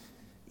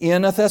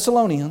 In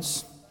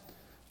Thessalonians,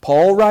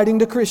 Paul writing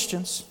to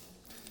Christians.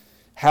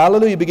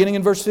 Hallelujah. Beginning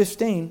in verse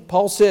 15,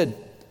 Paul said,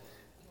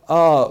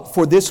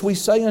 for this we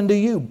say unto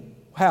you.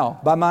 How?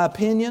 By my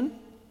opinion?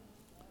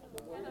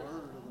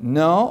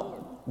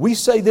 No. We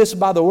say this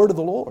by the word of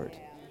the Lord.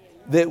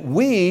 That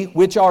we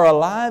which are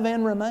alive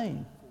and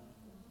remain.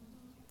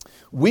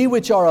 We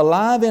which are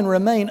alive and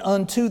remain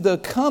unto the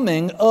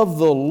coming of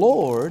the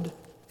Lord,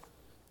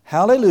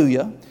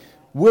 hallelujah,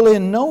 will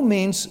in no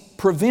means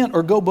prevent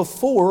or go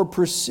before or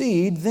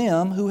precede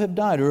them who have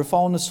died or have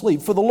fallen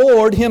asleep. For the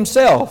Lord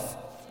Himself,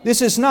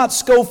 this is not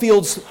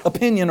Schofield's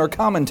opinion or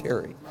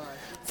commentary.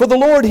 For the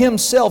Lord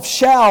Himself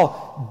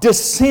shall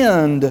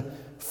descend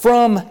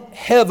from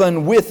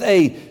heaven with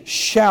a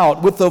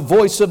shout, with the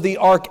voice of the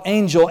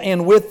archangel,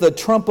 and with the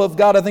trump of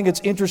God. I think it's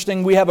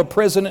interesting we have a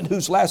president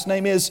whose last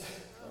name is...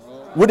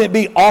 Wouldn't it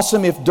be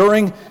awesome if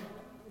during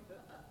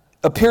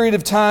a period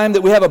of time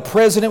that we have a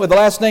president with the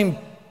last name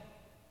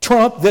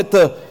Trump, that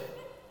the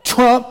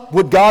Trump,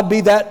 would God be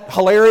that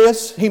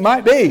hilarious? He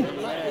might be.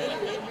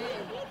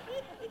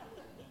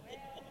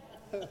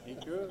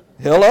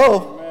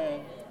 Hello.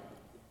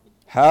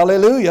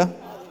 Hallelujah.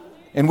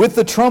 And with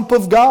the trump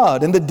of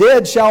God, and the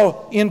dead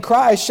shall in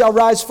Christ shall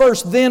rise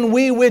first. Then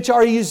we which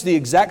are, he used the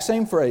exact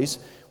same phrase,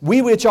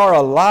 we which are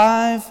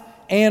alive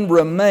and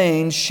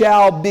remain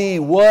shall be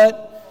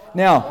what?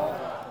 Now,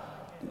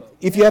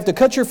 if you have to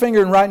cut your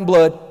finger and write in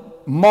blood,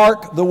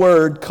 mark the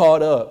word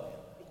caught up.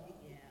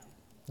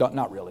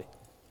 Not really.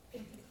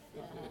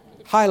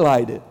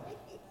 Highlight it.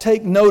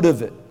 Take note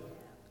of it.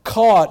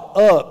 Caught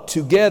up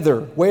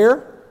together.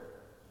 Where?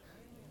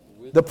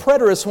 The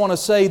preterists want to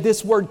say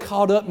this word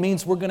caught up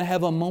means we're going to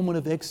have a moment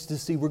of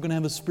ecstasy. We're going to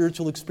have a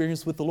spiritual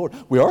experience with the Lord.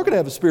 We are going to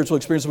have a spiritual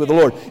experience with the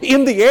Lord.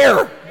 In the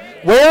air.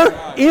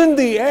 Where? In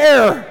the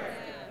air.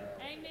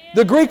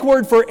 The Greek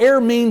word for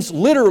air means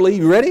literally,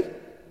 you ready?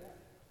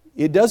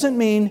 It doesn't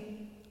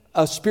mean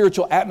a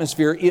spiritual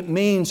atmosphere. It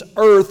means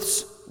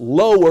Earth's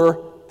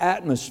lower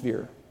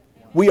atmosphere.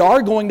 We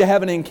are going to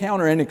have an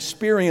encounter, an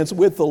experience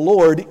with the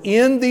Lord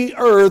in the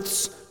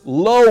Earth's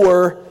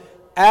lower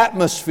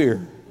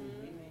atmosphere.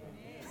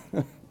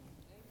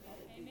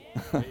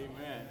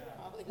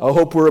 I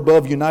hope we're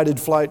above United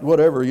Flight,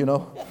 whatever,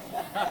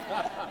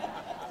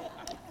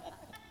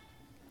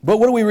 But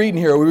what are we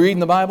reading here? Are we reading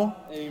the Bible?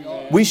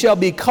 Amen. We shall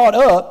be caught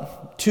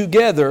up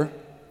together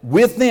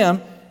with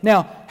them.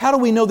 Now, how do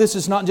we know this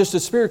is not just a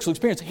spiritual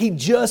experience? He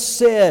just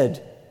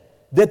said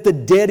that the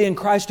dead in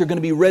Christ are going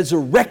to be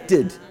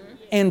resurrected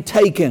and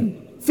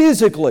taken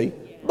physically,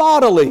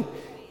 bodily.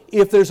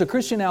 If there's a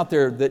Christian out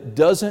there that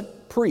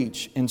doesn't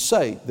preach and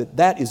say that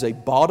that is a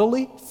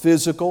bodily,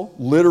 physical,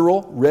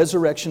 literal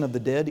resurrection of the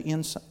dead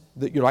inside,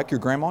 that you're like your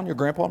grandma and your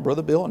grandpa and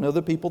Brother Bill and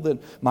other people,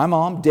 that my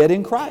mom, dead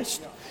in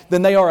Christ,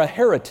 then they are a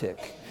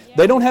heretic.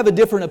 They don't have a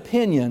different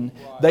opinion.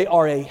 They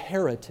are a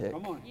heretic.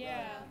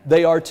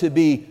 They are to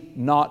be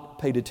not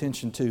paid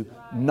attention to,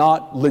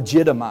 not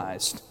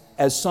legitimized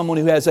as someone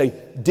who has a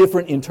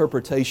different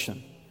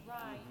interpretation.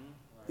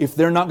 If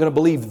they're not going to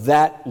believe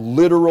that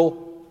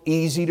literal,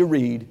 easy to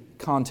read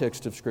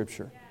context of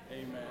Scripture.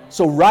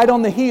 So right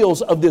on the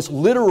heels of this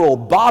literal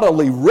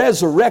bodily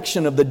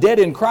resurrection of the dead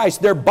in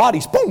Christ, their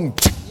bodies, boom,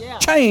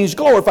 changed,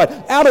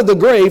 glorified, out of the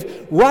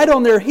grave. Right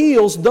on their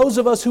heels, those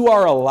of us who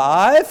are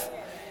alive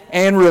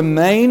and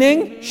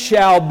remaining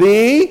shall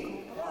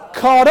be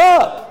caught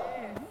up.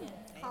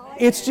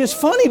 It's just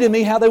funny to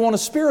me how they want to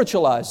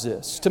spiritualize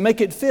this, to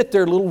make it fit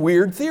their little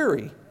weird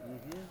theory.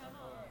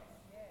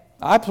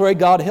 I pray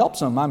God helps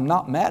them. I'm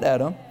not mad at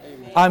them.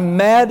 I'm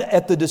mad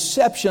at the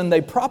deception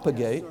they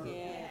propagate,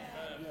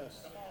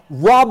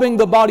 robbing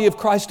the body of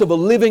Christ of a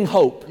living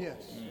hope.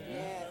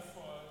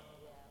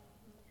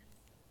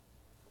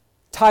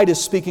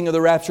 Titus, speaking of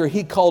the rapture,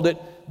 he called it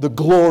the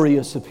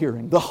glorious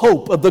appearing, the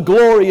hope of the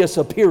glorious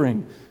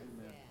appearing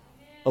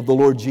of the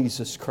Lord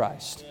Jesus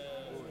Christ.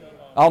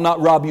 I'll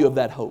not rob you of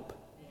that hope.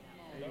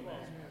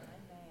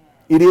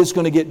 It is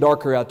going to get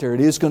darker out there. It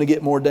is going to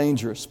get more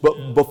dangerous.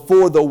 But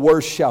before the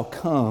worst shall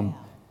come,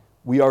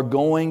 we are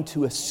going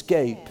to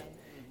escape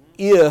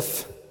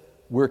if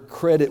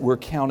we're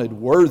counted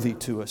worthy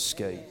to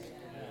escape.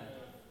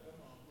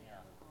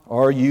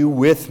 Are you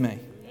with me?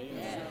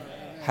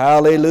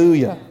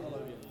 Hallelujah.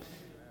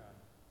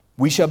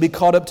 We shall be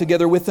caught up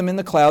together with them in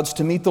the clouds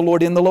to meet the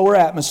Lord in the lower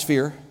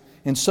atmosphere,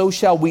 and so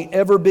shall we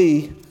ever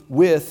be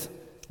with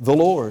the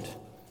Lord.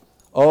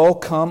 Oh,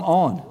 come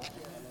on.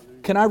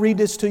 Can I read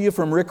this to you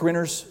from Rick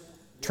Renner's,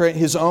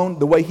 his own,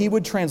 the way he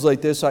would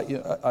translate this?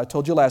 I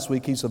told you last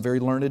week he's a very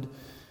learned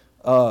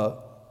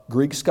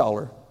Greek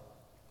scholar.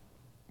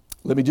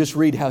 Let me just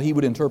read how he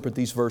would interpret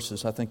these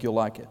verses. I think you'll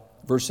like it.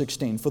 Verse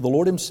 16, for the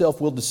Lord Himself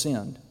will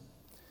descend.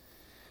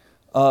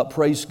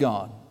 Praise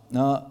God.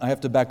 Now, I have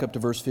to back up to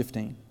verse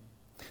 15.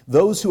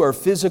 Those who are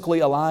physically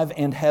alive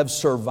and have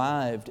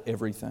survived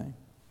everything.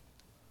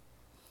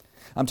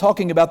 I'm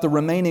talking about the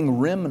remaining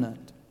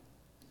remnant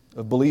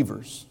of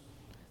believers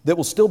that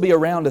will still be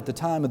around at the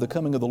time of the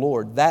coming of the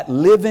Lord. That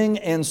living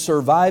and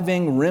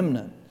surviving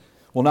remnant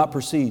will not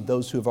precede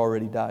those who have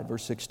already died.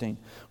 Verse 16.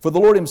 For the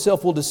Lord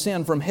Himself will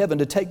descend from heaven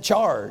to take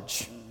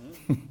charge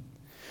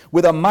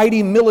with a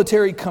mighty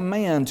military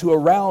command to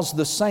arouse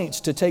the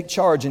saints to take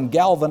charge and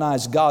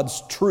galvanize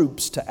God's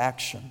troops to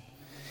action.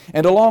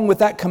 And along with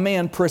that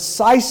command,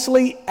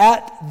 precisely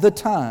at the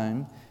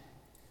time,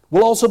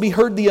 will also be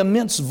heard the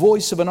immense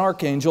voice of an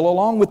archangel,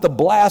 along with the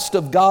blast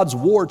of God's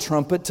war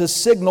trumpet to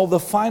signal the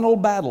final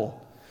battle.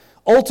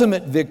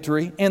 Ultimate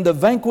victory and the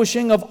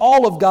vanquishing of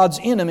all of God's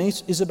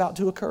enemies is about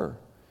to occur.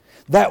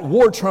 That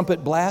war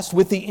trumpet blast,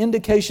 with the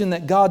indication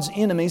that God's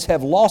enemies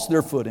have lost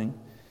their footing,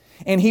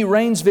 and He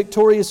reigns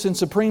victorious and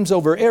supreme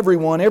over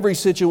everyone, every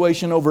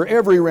situation, over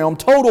every realm,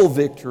 total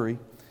victory.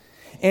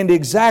 And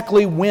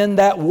exactly when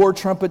that war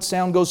trumpet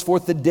sound goes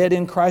forth, the dead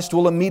in Christ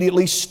will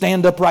immediately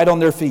stand upright on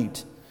their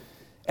feet,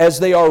 as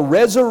they are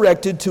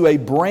resurrected to a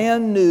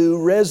brand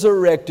new,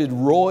 resurrected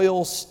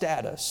royal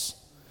status.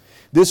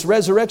 This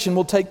resurrection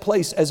will take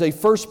place as a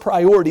first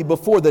priority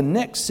before the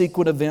next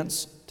sequence of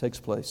events takes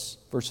place.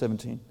 Verse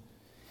 17.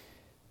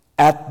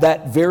 At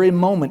that very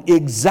moment,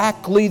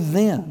 exactly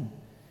then,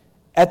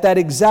 at that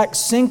exact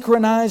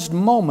synchronized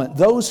moment,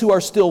 those who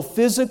are still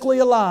physically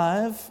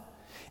alive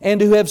and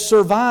who have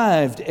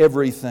survived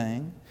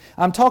everything,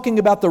 I'm talking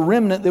about the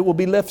remnant that will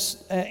be left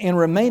and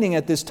remaining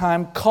at this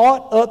time,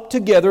 caught up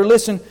together.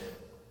 Listen,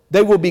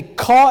 they will be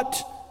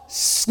caught,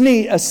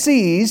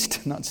 seized,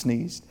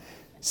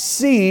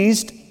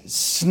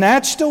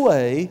 snatched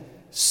away,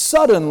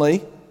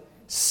 suddenly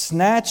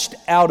snatched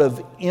out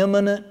of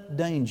imminent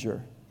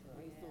danger,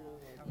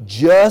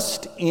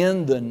 just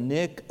in the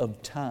nick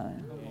of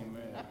time.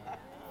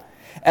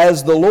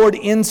 As the Lord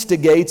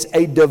instigates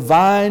a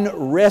divine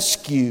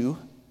rescue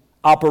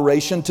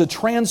operation to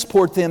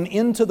transport them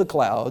into the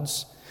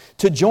clouds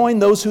to join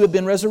those who have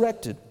been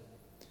resurrected.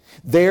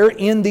 There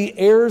in the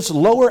air's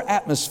lower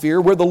atmosphere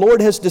where the Lord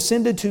has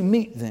descended to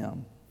meet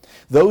them,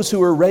 those who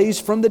were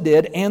raised from the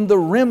dead and the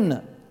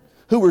remnant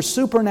who were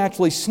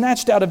supernaturally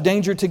snatched out of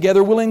danger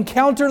together will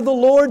encounter the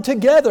Lord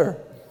together.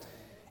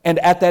 And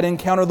at that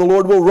encounter, the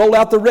Lord will roll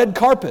out the red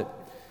carpet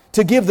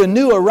to give the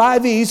new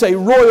arrivees a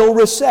royal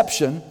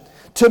reception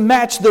to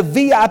match the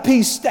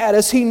VIP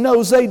status He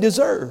knows they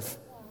deserve.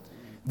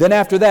 Then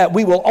after that,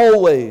 we will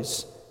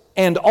always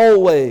and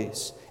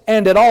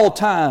at all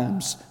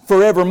times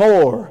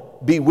forevermore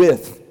be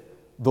with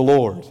the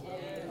Lord.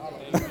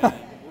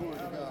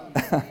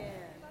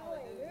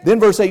 Then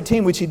verse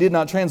 18, which he did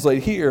not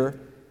translate here,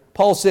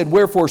 Paul said,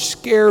 wherefore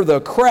scare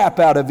the crap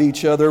out of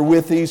each other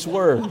with these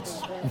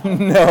words.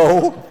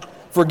 No,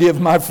 forgive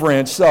my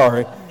French,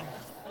 sorry.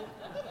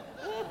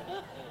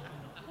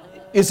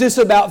 Is this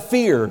about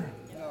fear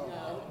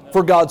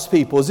for God's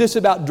people? Is this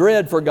about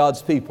dread for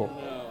God's people?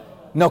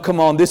 No, come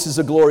on, this is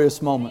a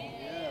glorious moment.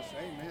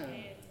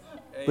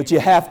 But you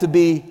have to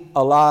be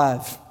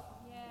alive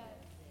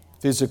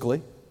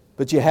physically,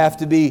 but you have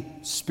to be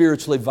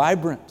spiritually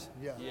vibrant.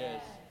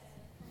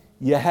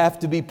 You have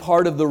to be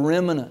part of the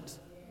remnant.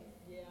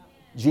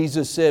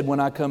 Jesus said, when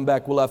I come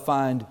back, will I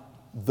find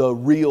the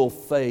real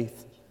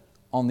faith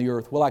on the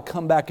earth? Will I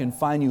come back and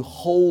find you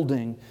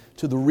holding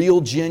to the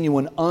real,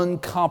 genuine,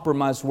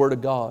 uncompromised Word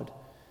of God?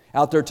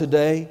 Out there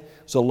today,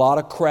 there's a lot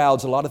of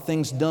crowds, a lot of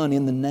things done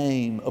in the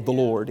name of the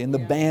Lord, in the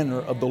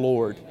banner of the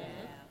Lord.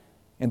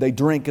 And they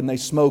drink and they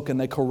smoke and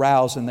they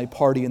carouse and they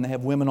party and they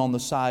have women on the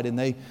side and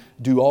they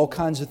do all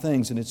kinds of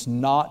things, and it's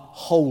not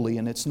holy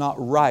and it's not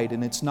right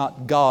and it's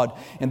not God.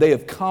 And they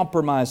have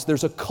compromised.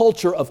 There's a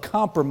culture of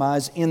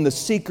compromise in the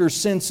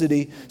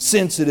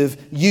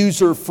seeker-sensitive,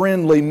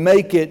 user-friendly,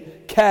 make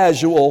it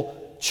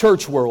casual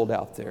church world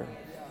out there.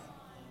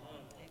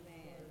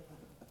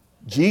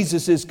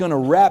 Jesus is going to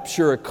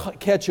rapture,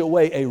 catch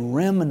away a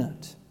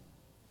remnant.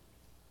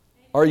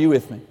 Are you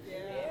with me?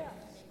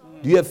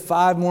 Do you have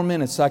 5 more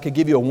minutes so I could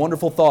give you a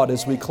wonderful thought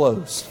as we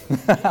close?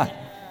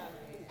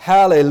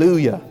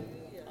 Hallelujah.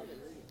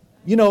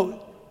 You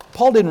know,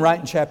 Paul didn't write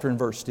in chapter and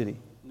verse, did he?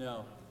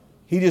 No.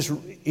 He just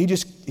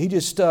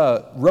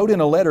wrote in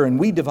a letter and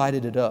we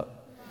divided it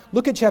up.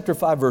 Look at chapter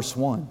 5, verse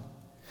 1.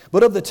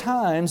 But of the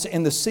times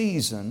and the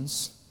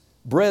seasons,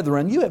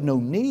 brethren, you have no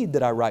need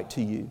that I write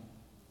to you.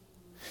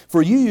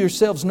 For you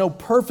yourselves know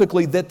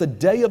perfectly that the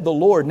day of the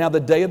Lord, now the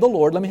day of the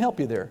Lord, let me help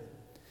you there.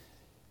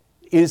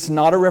 It's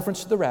not a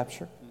reference to the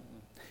rapture.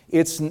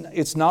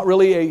 It's not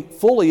really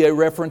fully a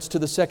reference to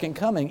the second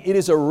coming. It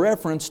is a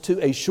reference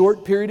to a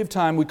short period of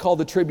time we call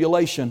the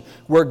tribulation,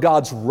 where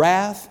God's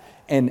wrath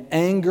and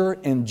anger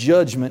and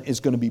judgment is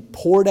going to be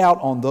poured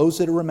out on those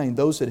that remain,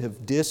 those that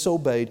have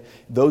disobeyed,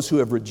 those who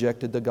have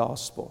rejected the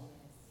gospel.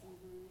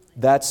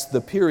 That's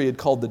the period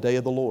called the day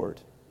of the Lord.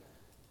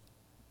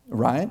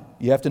 Right?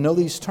 You have to know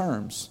these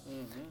terms.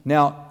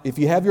 Now, if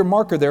you have your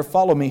marker there,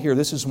 follow me here.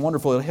 This is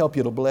wonderful. It'll help you.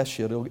 It'll bless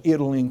you.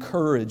 It'll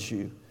encourage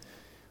you.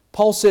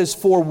 Paul says,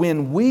 for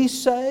when we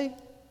say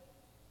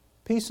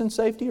peace and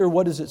safety, or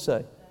what does it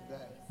say?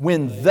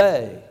 When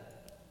they,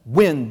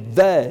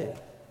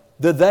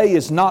 the they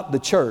is not the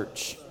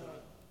church.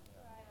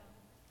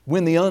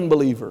 When the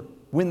unbeliever,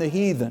 when the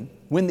heathen,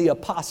 when the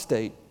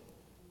apostate,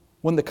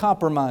 when the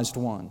compromised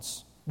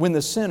ones, when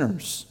the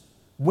sinners,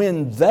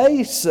 when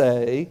they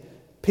say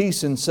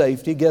peace and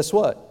safety, guess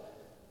what?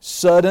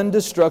 Sudden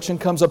destruction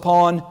comes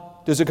upon,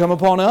 does it come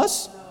upon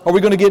us? Are we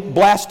going to get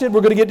blasted?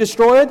 We're going to get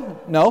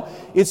destroyed? No.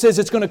 It says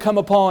it's going to come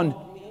upon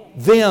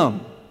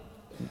them.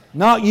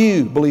 Not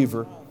you,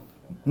 believer.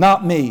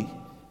 Not me.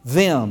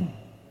 Them.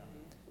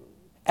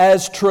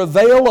 As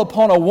travail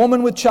upon a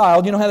woman with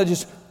child. You know how they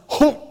just,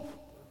 I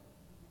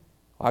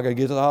got to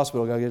get to the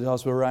hospital. I got to get to the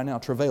hospital right now.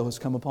 Travail has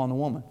come upon the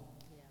woman.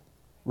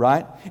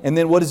 Right? And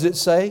then what does it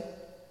say?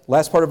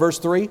 Last part of verse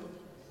 3.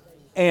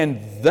 And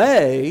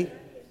they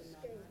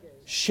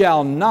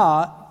shall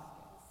not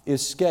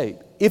escape.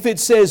 If it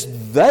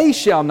says they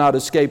shall not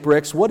escape,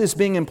 Rex, what is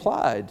being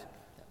implied?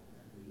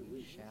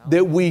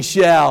 That we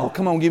shall.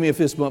 Come on, give me a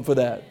fist bump for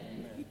that.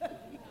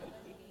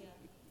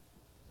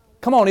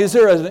 Come on, is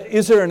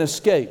there an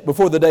escape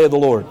before the day of the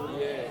Lord?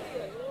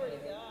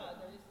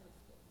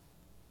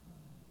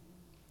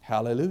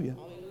 Hallelujah.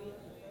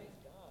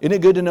 Isn't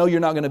it good to know you're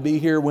not going to be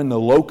here when the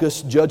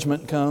locust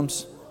judgment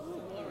comes?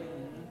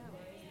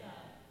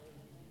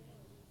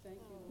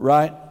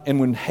 Right? And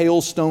when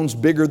hailstones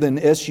bigger than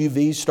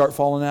SUVs start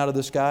falling out of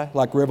the sky,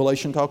 like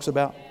Revelation talks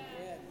about,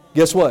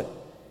 guess what?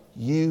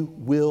 You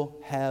will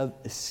have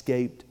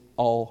escaped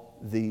all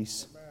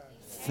these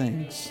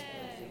things.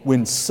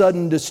 When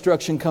sudden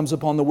destruction comes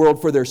upon the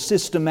world for their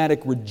systematic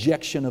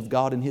rejection of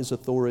God and His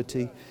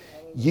authority,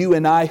 you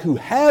and I who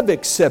have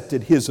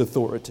accepted His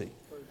authority.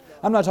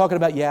 I'm not talking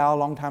about, a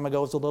long time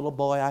ago as a little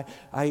boy,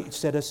 I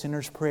said a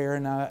sinner's prayer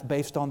and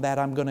based on that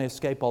I'm going to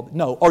escape all.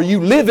 No, are you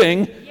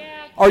living?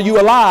 Are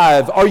you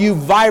alive? Are you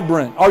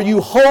vibrant? Are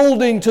you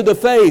holding to the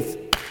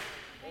faith?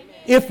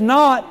 If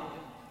not,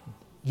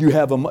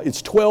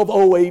 it's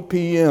 12:08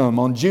 p.m.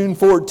 on June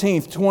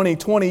 14th,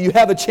 2020. You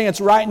have a chance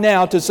right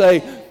now to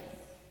say,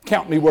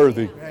 count me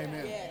worthy.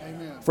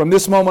 Amen. From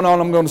this moment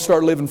on, I'm going to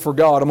start living for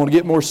God. I'm going to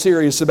get more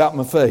serious about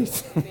my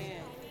faith.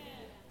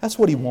 That's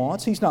what He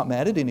wants. He's not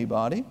mad at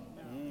anybody.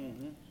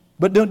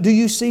 But do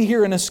you see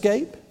here an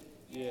escape?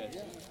 Yes.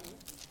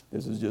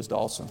 This is just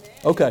awesome.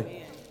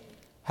 Okay.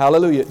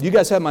 Hallelujah. Do you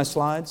guys have my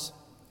slides?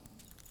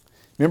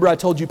 Remember I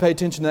told you pay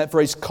attention to that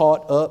phrase,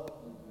 caught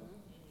up?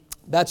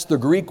 That's the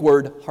Greek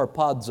word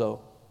harpazo.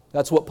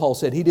 That's what Paul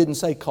said. He didn't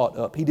say caught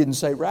up. He didn't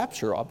say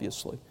rapture,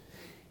 obviously.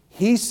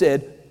 He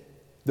said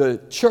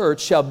the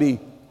church shall be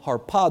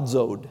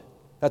harpazoed.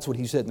 That's what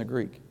he said in the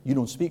Greek. You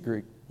don't speak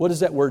Greek. What does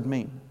that word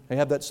mean? They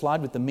have that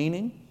slide with the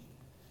meaning.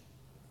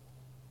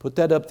 Put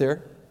that up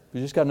there.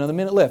 We just got another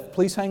minute left.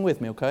 Please hang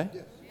with me, okay?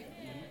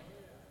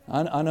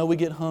 I know we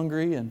get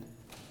hungry and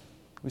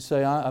we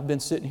say, I've been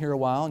sitting here a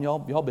while and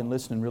y'all been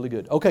listening really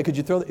good. Okay, could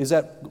you throw that? Is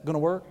that going to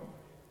work?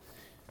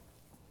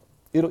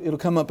 It'll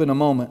come up in a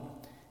moment.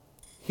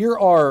 Here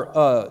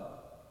are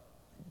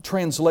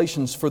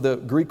translations for the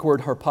Greek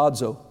word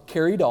harpazo.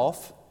 Carried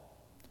off,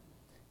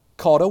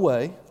 caught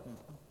away,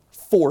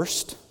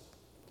 forced,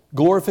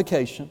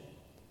 glorification.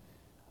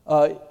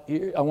 I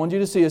want you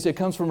to see this. It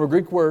comes from a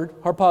Greek word,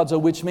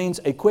 harpazo, which means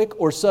a quick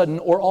or sudden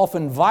or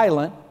often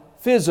violent,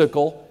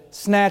 physical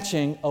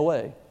snatching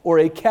away or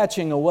a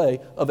catching away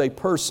of a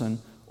person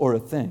or a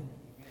thing.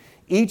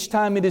 Each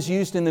time it is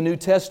used in the New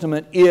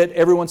Testament,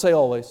 everyone say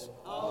always.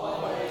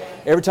 Always.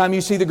 Every time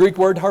you see the Greek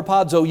word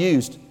harpazo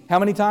used, how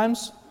many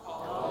times?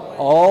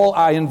 Always.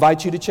 I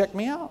invite you to check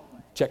me out.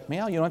 Check me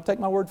out. You don't have to take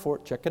my word for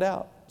it. Check it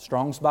out.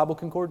 Strong's Bible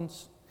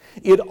Concordance.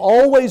 It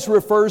always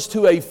refers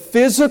to a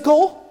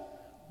physical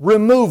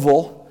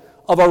removal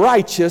of a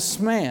righteous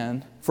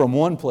man from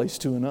one place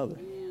to another.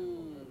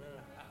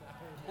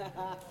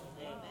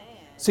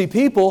 See,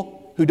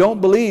 people who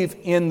don't believe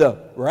in the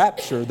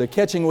rapture, the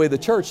catching away of the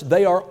church,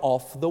 they are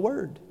off the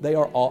word.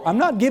 I'm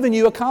not giving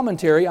you a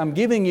commentary. I'm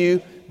giving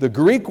you the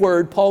Greek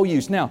word Paul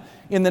used. Now,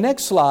 in the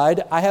next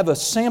slide, I have a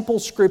sample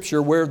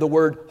scripture where the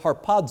word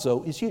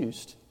harpazo is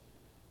used.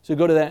 So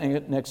go to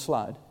that next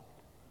slide.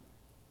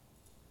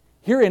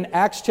 Here in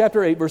Acts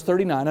chapter 8, verse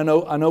 39, I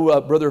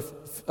know Brother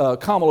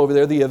Kamal over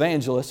there, the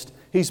evangelist,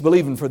 he's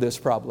believing for this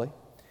probably.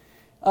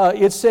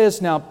 It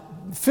says, now,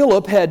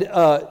 Philip had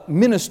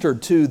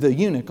ministered to the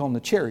eunuch on the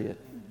chariot,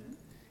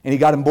 and he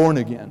got him born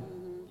again,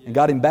 and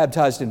got him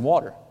baptized in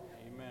water.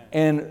 Amen.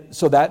 And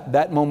so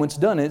that moment's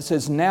done. And it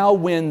says, now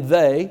when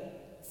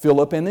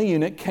Philip and the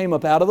eunuch, came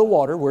up out of the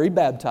water where he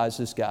baptized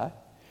this guy,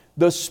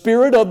 the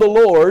Spirit of the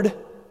Lord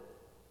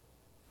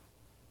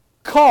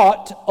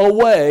caught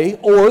away,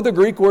 or the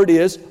Greek word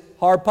is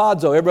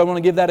harpazo. Everybody want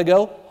to give that a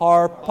go?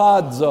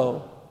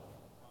 Harpazo.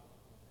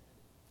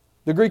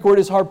 The Greek word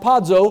is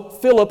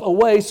harpazo, Philip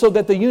away, so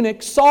that the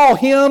eunuch saw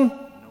him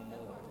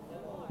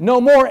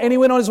no more, and he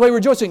went on his way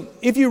rejoicing.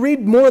 If you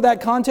read more of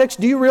that context,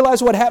 do you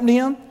realize what happened to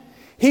him?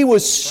 He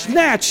was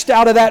snatched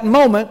out of that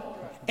moment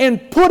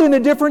and put in a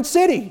different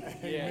city.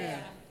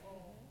 Amen.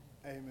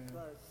 Amen.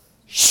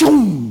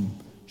 Shoom,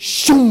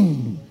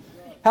 shoom.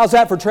 How's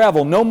that for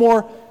travel? No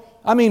more.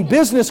 I mean,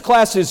 business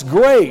class is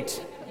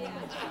great.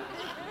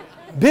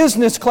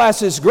 Business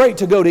class is great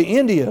to go to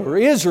India or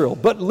Israel.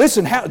 But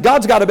listen,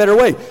 God's got a better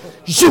way.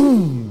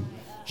 Zoom,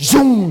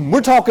 zoom. We're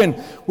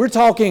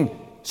talking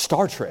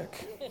Star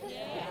Trek.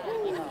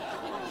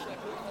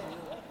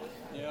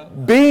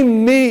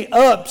 Beam me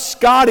up,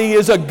 Scotty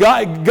is a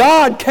guy.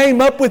 God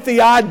came up with the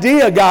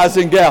idea, guys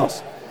and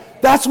gals.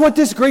 That's what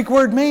this Greek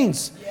word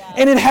means.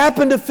 And it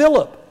happened to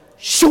Philip.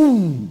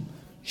 Shoom,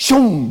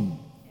 shoom.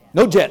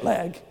 No jet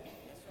lag.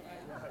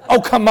 Oh,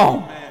 come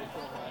on.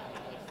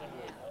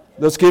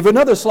 Let's give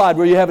another slide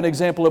where you have an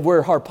example of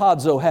where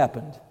harpazo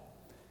happened.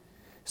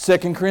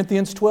 2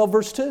 Corinthians 12,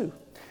 verse 2.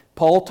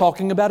 Paul,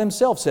 talking about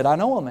himself, said, I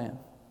know a man.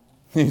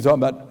 He's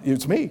talking about,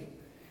 it's me.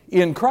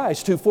 In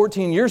Christ, who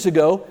 14 years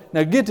ago,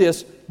 now get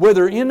this,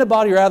 whether in the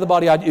body or out of the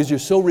body, is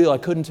just so real I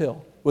couldn't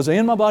tell. Was I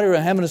in my body or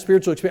having a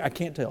spiritual experience? I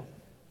can't tell.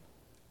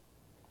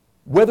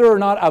 Whether or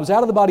not I was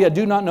out of the body, I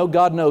do not know.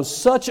 God knows.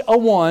 Such a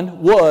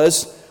one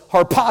was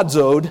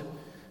harpazoed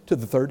to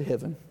the third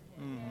heaven.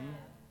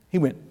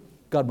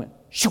 God went,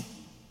 shoo,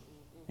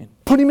 and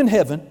put him in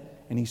heaven,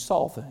 and he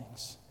saw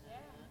things.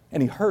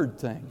 And he heard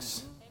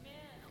things.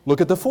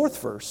 Look at the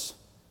fourth verse.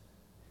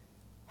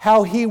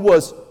 How he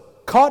was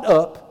caught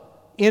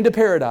up into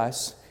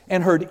paradise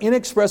and heard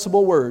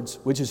inexpressible words,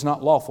 which is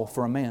not lawful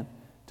for a man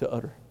to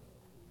utter.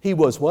 He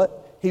was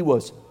what? He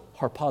was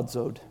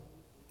harpazoed.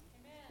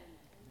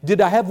 Did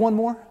I have one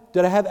more?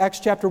 Did I have Acts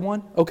chapter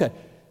 1? Okay.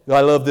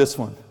 I love this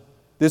one.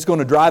 This is going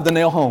to drive the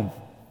nail home.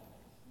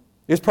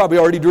 It's probably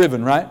already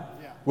driven, right?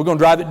 We're going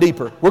to drive it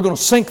deeper. We're going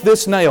to sink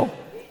this nail.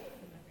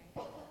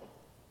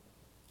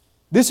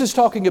 This is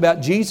talking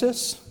about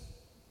Jesus.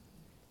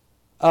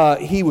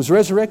 He was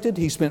resurrected.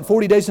 He spent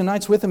 40 days and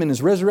nights with him in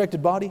his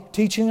resurrected body,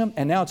 teaching him,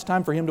 and now it's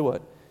time for him to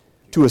what?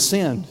 To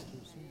ascend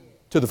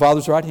to the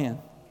Father's right hand.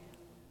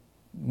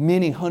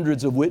 Many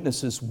hundreds of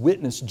witnesses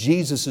witnessed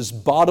Jesus'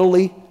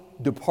 bodily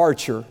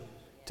departure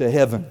to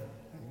heaven.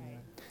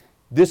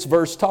 This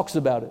verse talks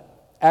about it.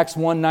 Acts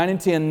 1, 9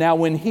 and 10. Now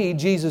when he,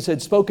 Jesus,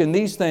 had spoken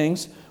these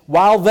things,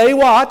 while they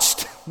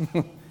watched,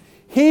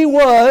 he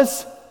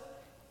was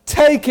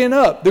taken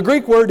up. The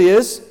Greek word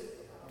is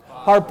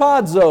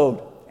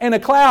harpazoed. And a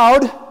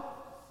cloud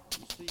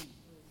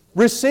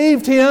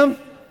received him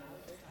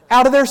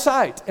out of their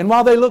sight. And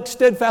while they looked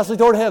steadfastly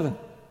toward heaven,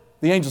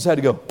 the angels had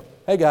to go,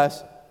 hey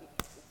guys,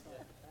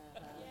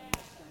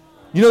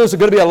 you know there's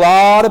going to be a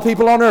lot of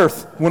people on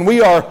earth. When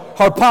we are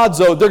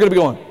harpazoed, they're going to be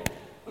going,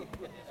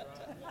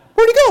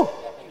 where'd he go?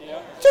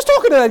 Just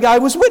talking to that guy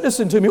who was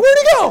witnessing to me. Where'd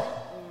he go?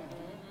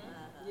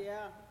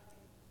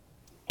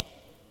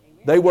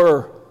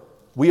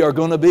 We are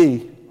going to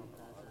be.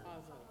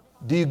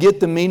 Do you get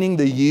the meaning,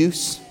 the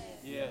use?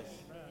 Yes.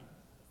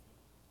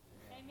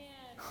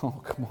 Oh,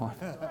 come on.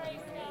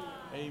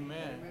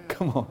 Amen.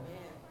 Come on.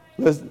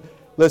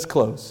 Let's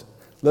close.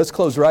 Let's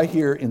close right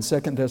here in 2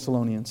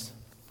 Thessalonians.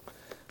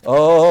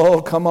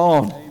 Oh, come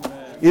on.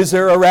 Amen. Is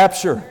there a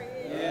rapture?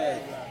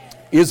 Yes.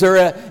 Is there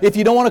a, if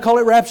you don't want to call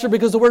it rapture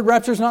because the word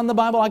rapture is not in the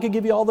Bible, I could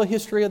give you all the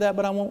history of that,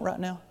 but I won't right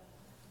now.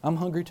 I'm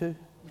hungry too.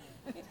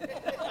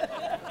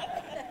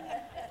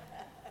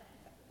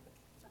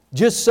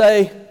 Just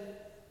say,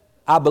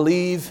 I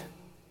believe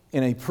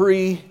in a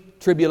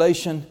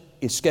pre-tribulation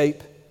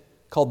escape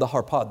called the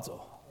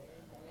harpazo.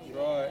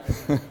 Right.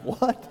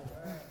 What?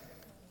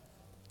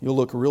 You'll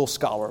look real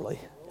scholarly.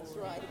 That's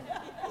right.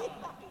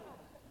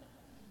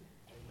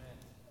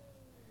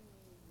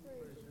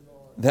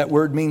 That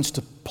word means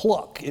to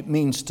pluck. It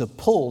means to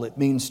pull. It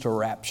means to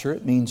rapture.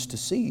 It means to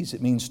seize.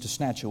 It means to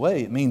snatch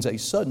away. It means a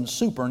sudden,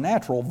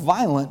 supernatural,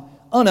 violent,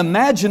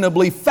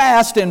 unimaginably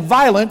fast and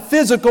violent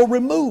physical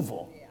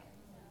removal.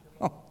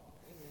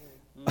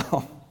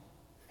 Oh.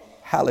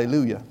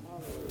 Hallelujah.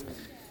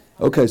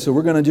 Okay, so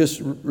we're going to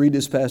just read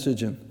this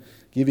passage and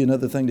give you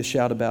another thing to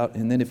shout about.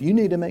 And then if you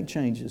need to make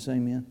changes,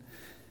 amen.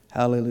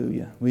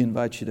 Hallelujah. We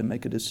invite you to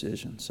make a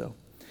decision. So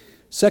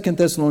 2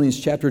 Thessalonians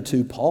chapter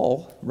 2,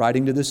 Paul,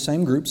 writing to this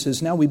same group,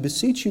 says, now we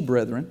beseech you,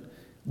 brethren,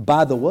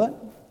 by the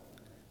what?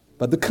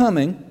 By the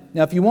coming.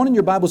 Now, if you want in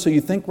your Bible so you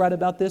think right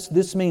about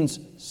this means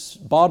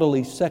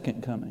bodily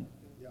second coming.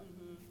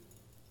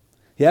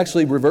 He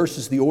actually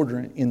reverses the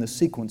order in the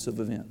sequence of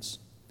events,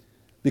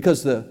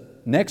 because the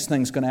next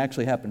thing's going to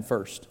actually happen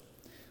first.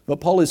 But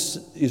Paul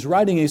is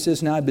writing, he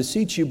says, now I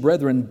beseech you,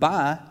 brethren,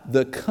 by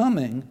the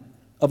coming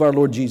of our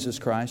Lord Jesus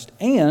Christ,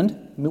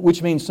 and,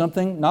 which means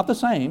something not the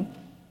same,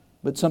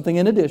 but something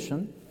in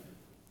addition.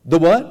 The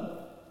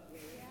what?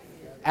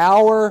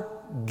 Our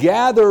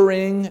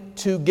gathering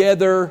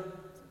together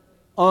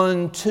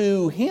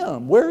unto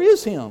Him. Where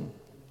is Him?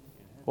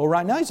 Well,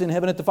 right now He's in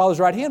heaven at the Father's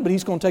right hand, but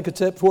He's going to take a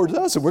step towards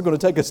us, and we're going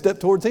to take a step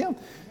towards Him.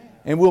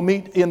 And we'll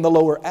meet in the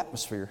lower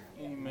atmosphere.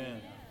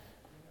 Amen.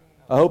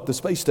 I hope the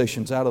space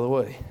station's out of the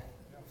way.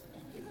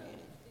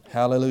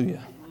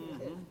 Hallelujah.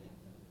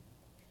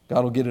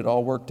 God will get it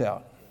all worked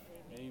out.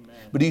 Amen.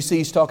 But do you see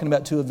He's talking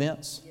about two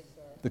events?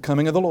 The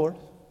coming of the Lord,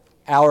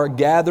 our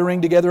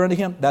gathering together unto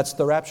Him. That's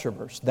the rapture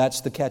verse.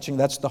 That's the catching.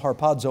 That's the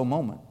harpazo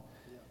moment.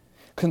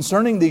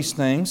 Concerning these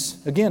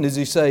things, again, does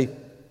He say,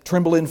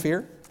 tremble in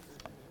fear?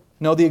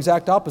 No, the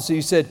exact opposite.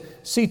 He said,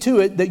 see to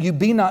it that you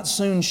be not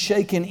soon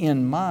shaken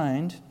in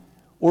mind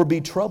or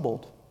be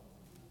troubled.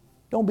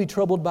 Don't be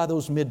troubled by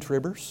those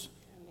mid-tribbers.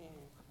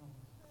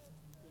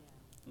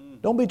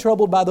 Don't be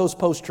troubled by those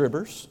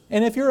post-tribbers.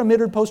 And if you're a mid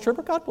or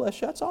post-tribber, God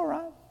bless you. That's all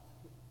right.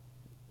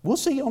 We'll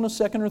see you on a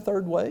second or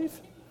third wave.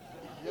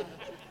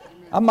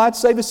 I might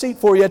save a seat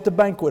for you at the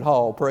banquet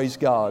hall. Praise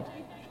God.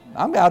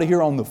 I'm out of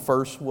here on the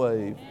first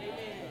wave.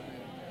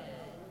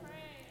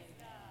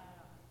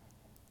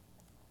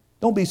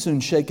 Don't be soon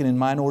shaken in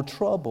mind or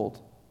troubled,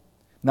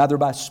 neither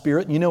by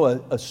spirit. You know,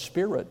 a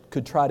spirit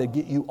could try to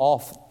get you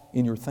off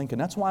in your thinking.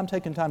 That's why I'm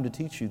taking time to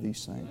teach you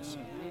these things.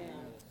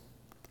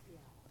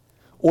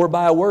 Or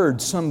by a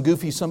word, some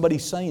goofy somebody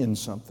saying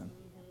something.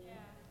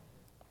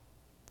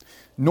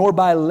 Nor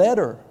by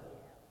letter,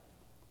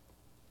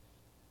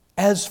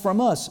 as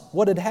from us.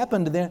 What had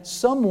happened to them,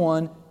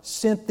 someone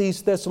sent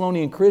these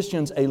Thessalonian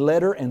Christians a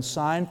letter and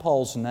signed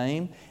Paul's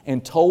name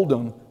and told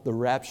them the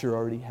rapture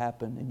already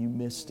happened and you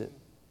missed it.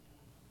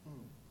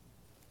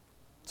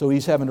 So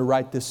he's having to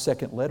write this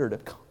second letter to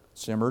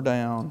simmer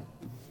down.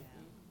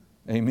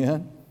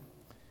 Amen.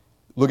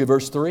 Look at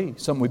verse 3,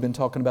 something we've been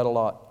talking about a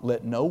lot.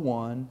 Let no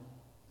one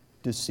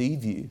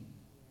deceive you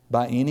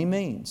by any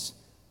means.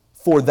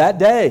 For that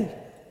day.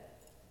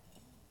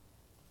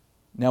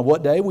 Now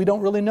what day? We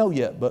don't really know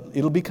yet, but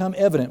it'll become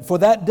evident. For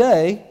that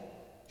day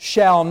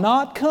shall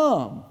not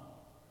come,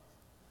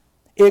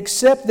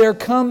 except there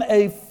come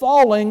a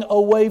falling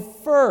away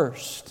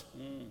first.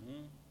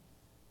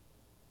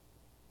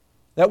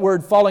 That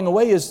word falling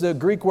away is the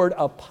Greek word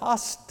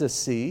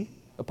apostasia,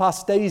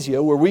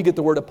 where we get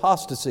the word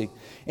apostasy.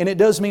 And it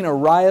does mean a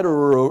riot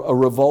or a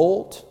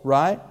revolt,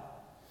 right?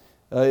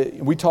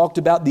 We talked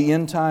about the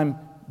end time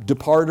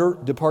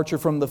departure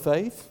from the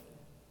faith.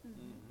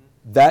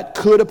 That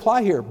could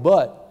apply here,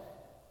 but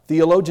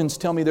theologians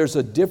tell me there's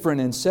a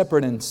different and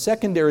separate and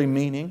secondary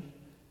meaning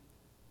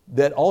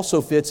that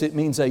also fits. It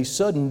means a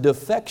sudden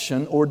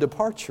defection or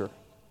departure.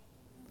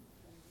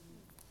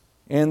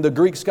 And the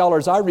Greek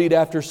scholars I read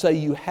after say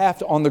you have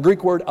to, on the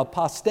Greek word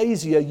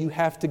apostasia, you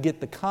have to get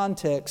the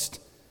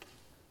context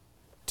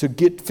to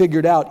get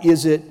figured out,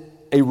 is it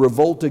a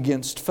revolt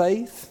against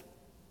faith?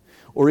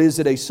 Or is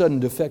it a sudden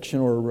defection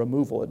or a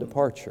removal, a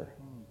departure?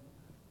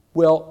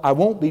 Well, I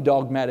won't be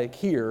dogmatic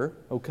here,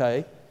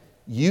 okay?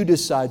 You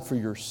decide for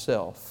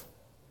yourself.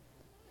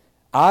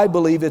 I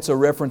believe it's a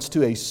reference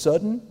to a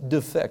sudden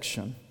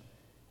defection,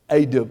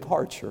 a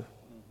departure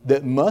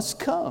that must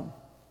come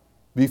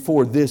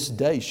before this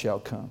day shall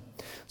come.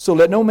 So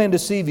let no man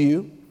deceive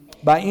you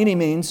by any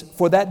means,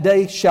 for that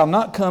day shall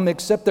not come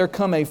except there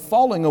come a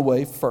falling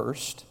away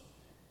first,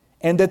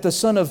 and that the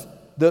Son of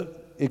the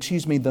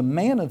the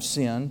man of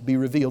sin be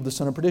revealed, the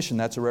son of perdition.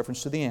 That's a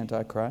reference to the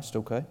Antichrist,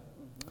 okay?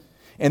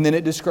 And then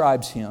it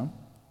describes him.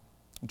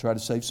 I'll try to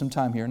save some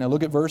time here. Now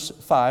look at verse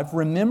 5.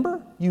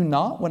 Remember you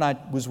not when I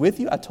was with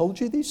you, I told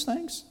you these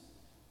things?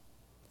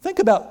 Think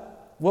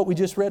about what we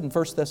just read in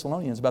 1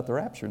 Thessalonians about the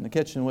rapture and the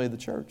catching away of the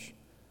church.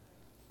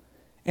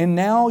 And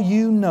now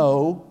you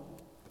know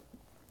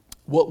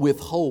what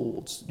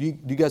withholds. Do you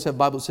guys have a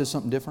Bible that says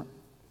something different?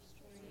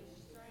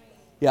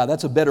 Yeah,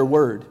 that's a better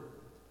word.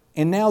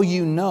 And now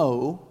you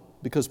know,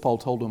 because Paul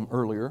told them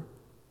earlier,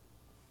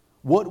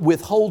 what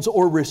withholds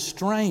or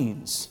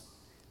restrains,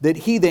 that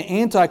he, the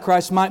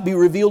Antichrist, might be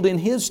revealed in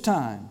his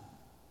time.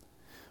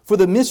 For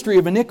the mystery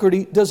of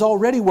iniquity does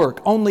already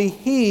work. Only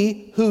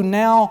he who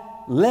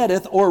now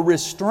letteth or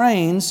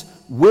restrains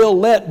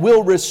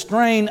will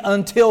restrain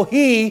until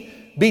he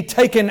be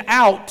taken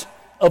out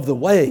of the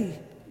way.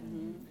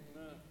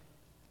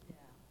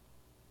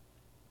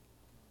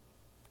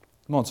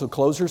 Come on, so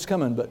closer's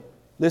coming, but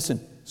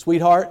listen,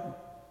 sweetheart,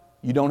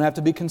 you don't have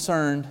to be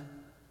concerned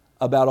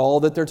about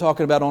all that they're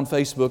talking about on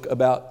Facebook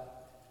about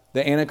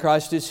the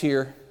Antichrist is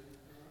here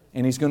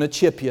and he's going to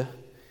chip you and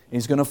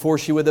he's going to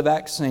force you with a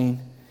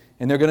vaccine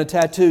and they're going to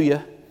tattoo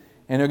you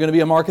and they're going to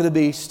be a mark of the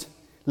beast.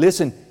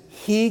 Listen,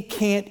 he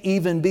can't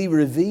even be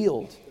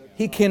revealed.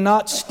 He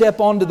cannot step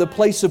onto the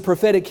place of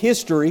prophetic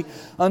history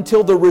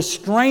until the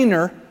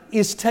restrainer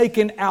is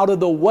taken out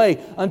of the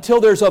way, until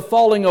there's a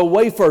falling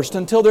away first,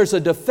 until there's a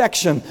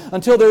defection,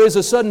 until there is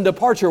a sudden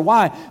departure.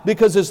 Why?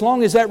 Because as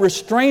long as that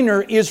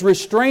restrainer is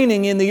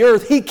restraining in the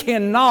earth, he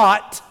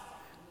cannot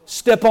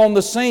step on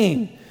the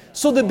scene.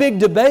 So the big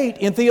debate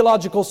in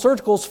theological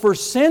circles for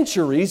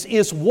centuries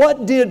is,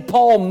 what did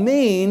Paul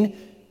mean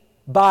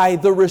by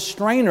the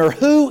restrainer?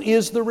 Who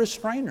is the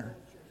restrainer?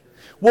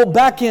 Well,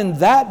 back in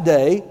that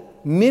day,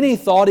 many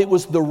thought it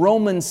was the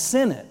Roman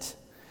Senate,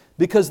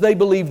 because they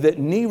believed that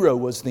Nero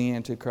was the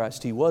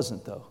Antichrist. He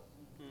wasn't, though.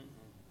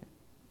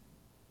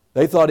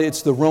 They thought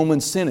it's the Roman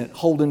Senate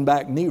holding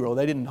back Nero.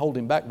 They didn't hold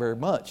him back very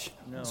much.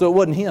 No. So it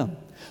wasn't him.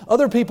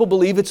 Other people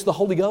believe it's the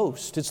Holy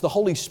Ghost. It's the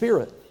Holy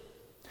Spirit.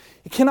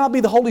 It cannot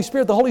be the Holy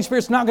Spirit. The Holy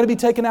Spirit's not going to be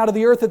taken out of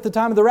the earth at the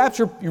time of the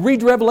rapture. You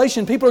read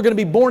Revelation, people are going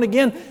to be born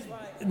again.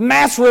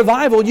 Mass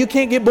revival. You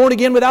can't get born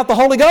again without the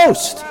Holy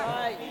Ghost.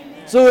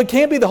 So it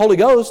can't be the Holy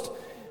Ghost.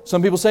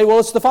 Some people say, well,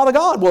 it's the Father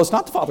God. Well, it's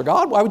not the Father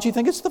God. Why would you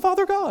think it's the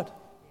Father God?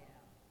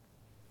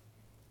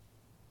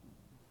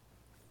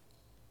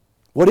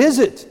 What is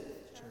it?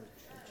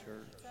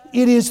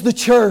 It is the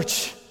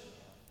church.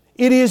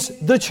 It is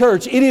the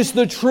church. It is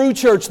the true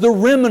church, the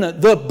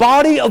remnant, the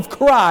body of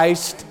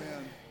Christ.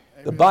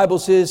 Amen. The Bible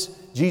says,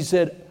 Jesus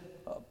said,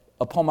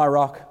 upon my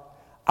rock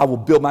I will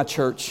build my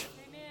church.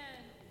 Amen.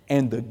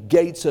 And the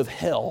gates of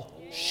hell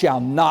shall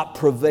not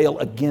prevail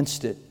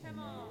against it.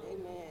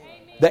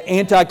 The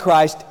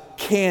Antichrist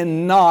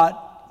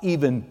cannot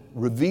even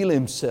reveal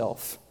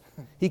himself.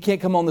 He can't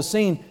come on the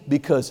scene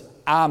because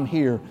I'm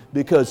here,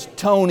 because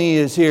Tony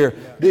is here,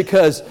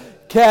 because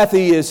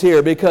Kathy is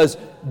here, because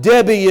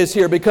Debbie is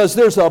here, because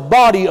there's a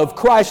body of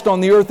Christ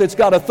on the earth that's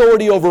got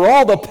authority over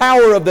all the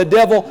power of the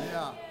devil,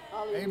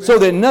 so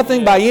that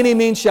nothing by any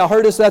means shall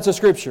hurt us. That's a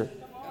scripture.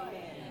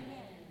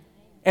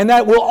 And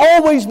that will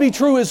always be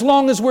true as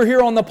long as we're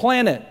here on the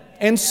planet.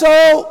 And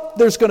so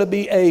there's going to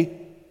be a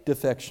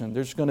defection.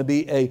 There's going to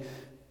be a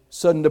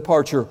sudden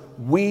departure.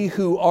 We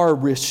who are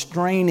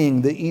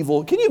restraining the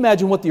evil. Can you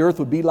imagine what the earth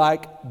would be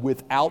like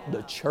without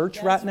the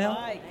church right now?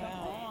 Right.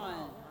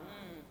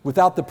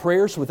 Without the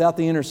prayers, without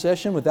the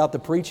intercession, without the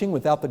preaching,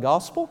 without the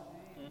gospel?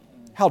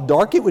 How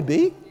dark it would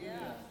be?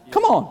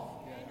 Come on.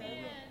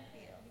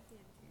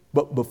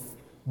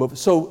 But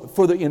so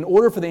in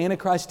order for the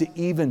Antichrist to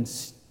even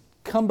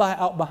come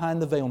out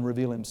behind the veil and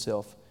reveal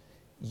himself,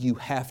 you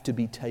have to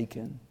be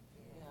taken.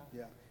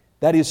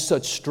 That is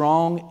such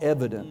strong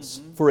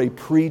evidence for a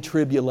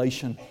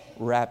pre-tribulation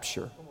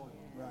rapture.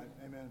 Right.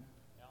 Amen.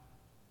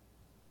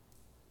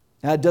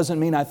 Now, it doesn't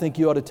mean I think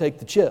you ought to take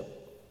the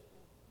chip.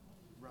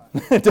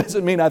 Right. It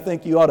doesn't mean I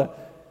think you ought to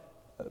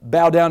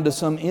bow down to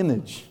some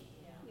image.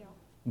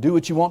 Do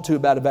what you want to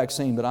about a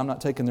vaccine, but I'm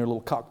not taking their little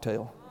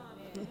cocktail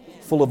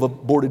full of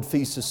aborted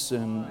feces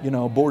and,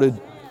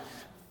 aborted.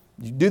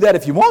 You do that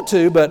if you want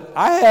to, but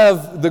I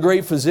have the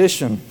great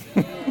physician.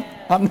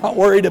 I'm not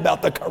worried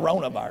about the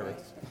coronavirus.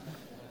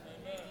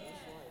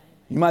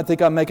 You might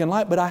think I'm making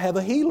light, but I have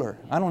a healer.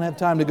 I don't have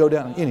time to go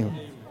down.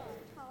 Anyway.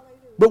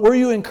 But were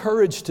you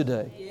encouraged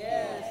today?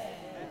 Yes.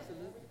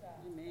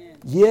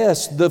 Absolutely.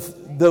 Yes,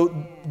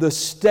 the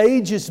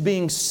stage is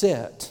being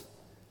set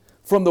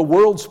from the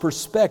world's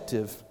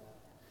perspective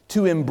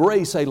to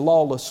embrace a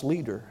lawless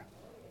leader.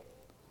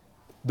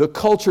 The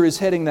culture is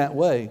heading that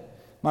way.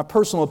 My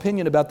personal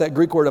opinion about that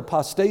Greek word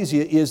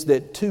apostasia is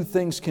that two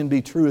things can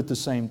be true at the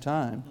same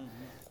time.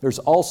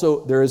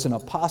 There is an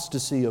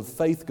apostasy of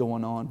faith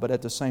going on, but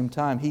at the same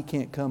time, He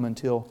can't come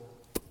until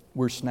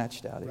we're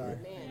snatched out of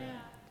here.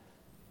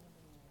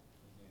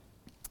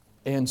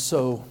 And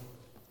so,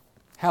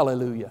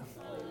 hallelujah.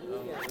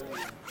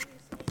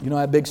 I have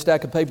a big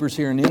stack of papers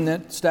here, and in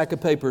that stack of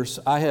papers,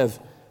 I have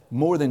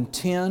more than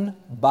 10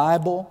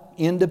 Bible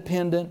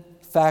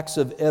independent facts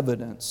of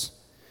evidence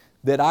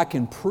that I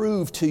can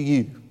prove to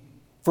you.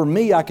 For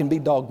me, I can be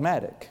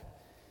dogmatic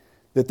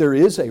that there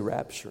is a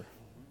rapture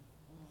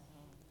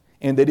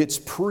and that it's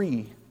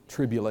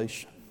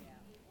pre-tribulation.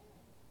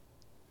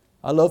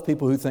 I love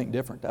people who think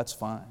different. That's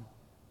fine.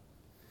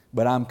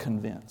 But I'm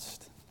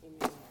convinced.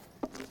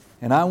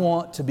 And I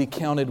want to be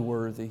counted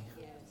worthy.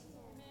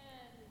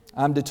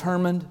 I'm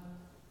determined.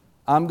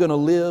 I'm going to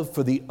live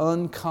for the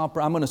I'm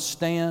going to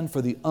stand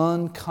for the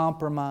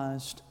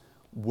uncompromised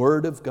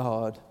Word of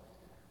God,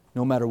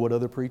 no matter what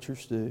other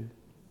preachers do,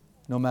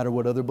 no matter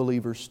what other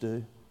believers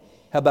do.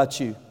 How about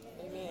you?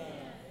 Amen.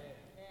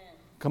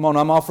 Come on,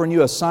 I'm offering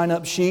you a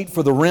sign-up sheet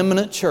for the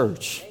remnant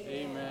church.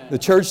 Amen. The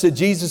church that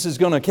Jesus is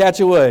going to catch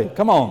away.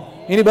 Come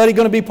on. Anybody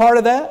going to be part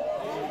of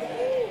that?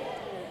 Amen.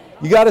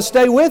 You got to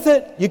stay with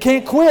it. You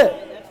can't quit.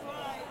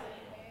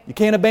 You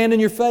can't abandon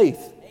your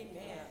faith.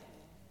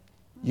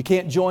 You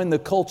can't join the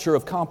culture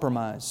of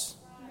compromise.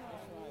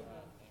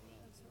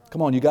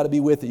 Come on, you got to be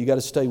with it. You got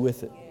to stay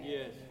with it.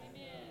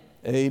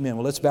 Amen.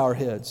 Well, let's bow our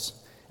heads.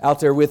 Out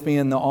there with me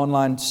in the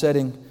online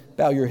setting,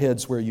 bow your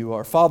heads where you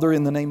are. Father,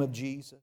 in the name of Jesus.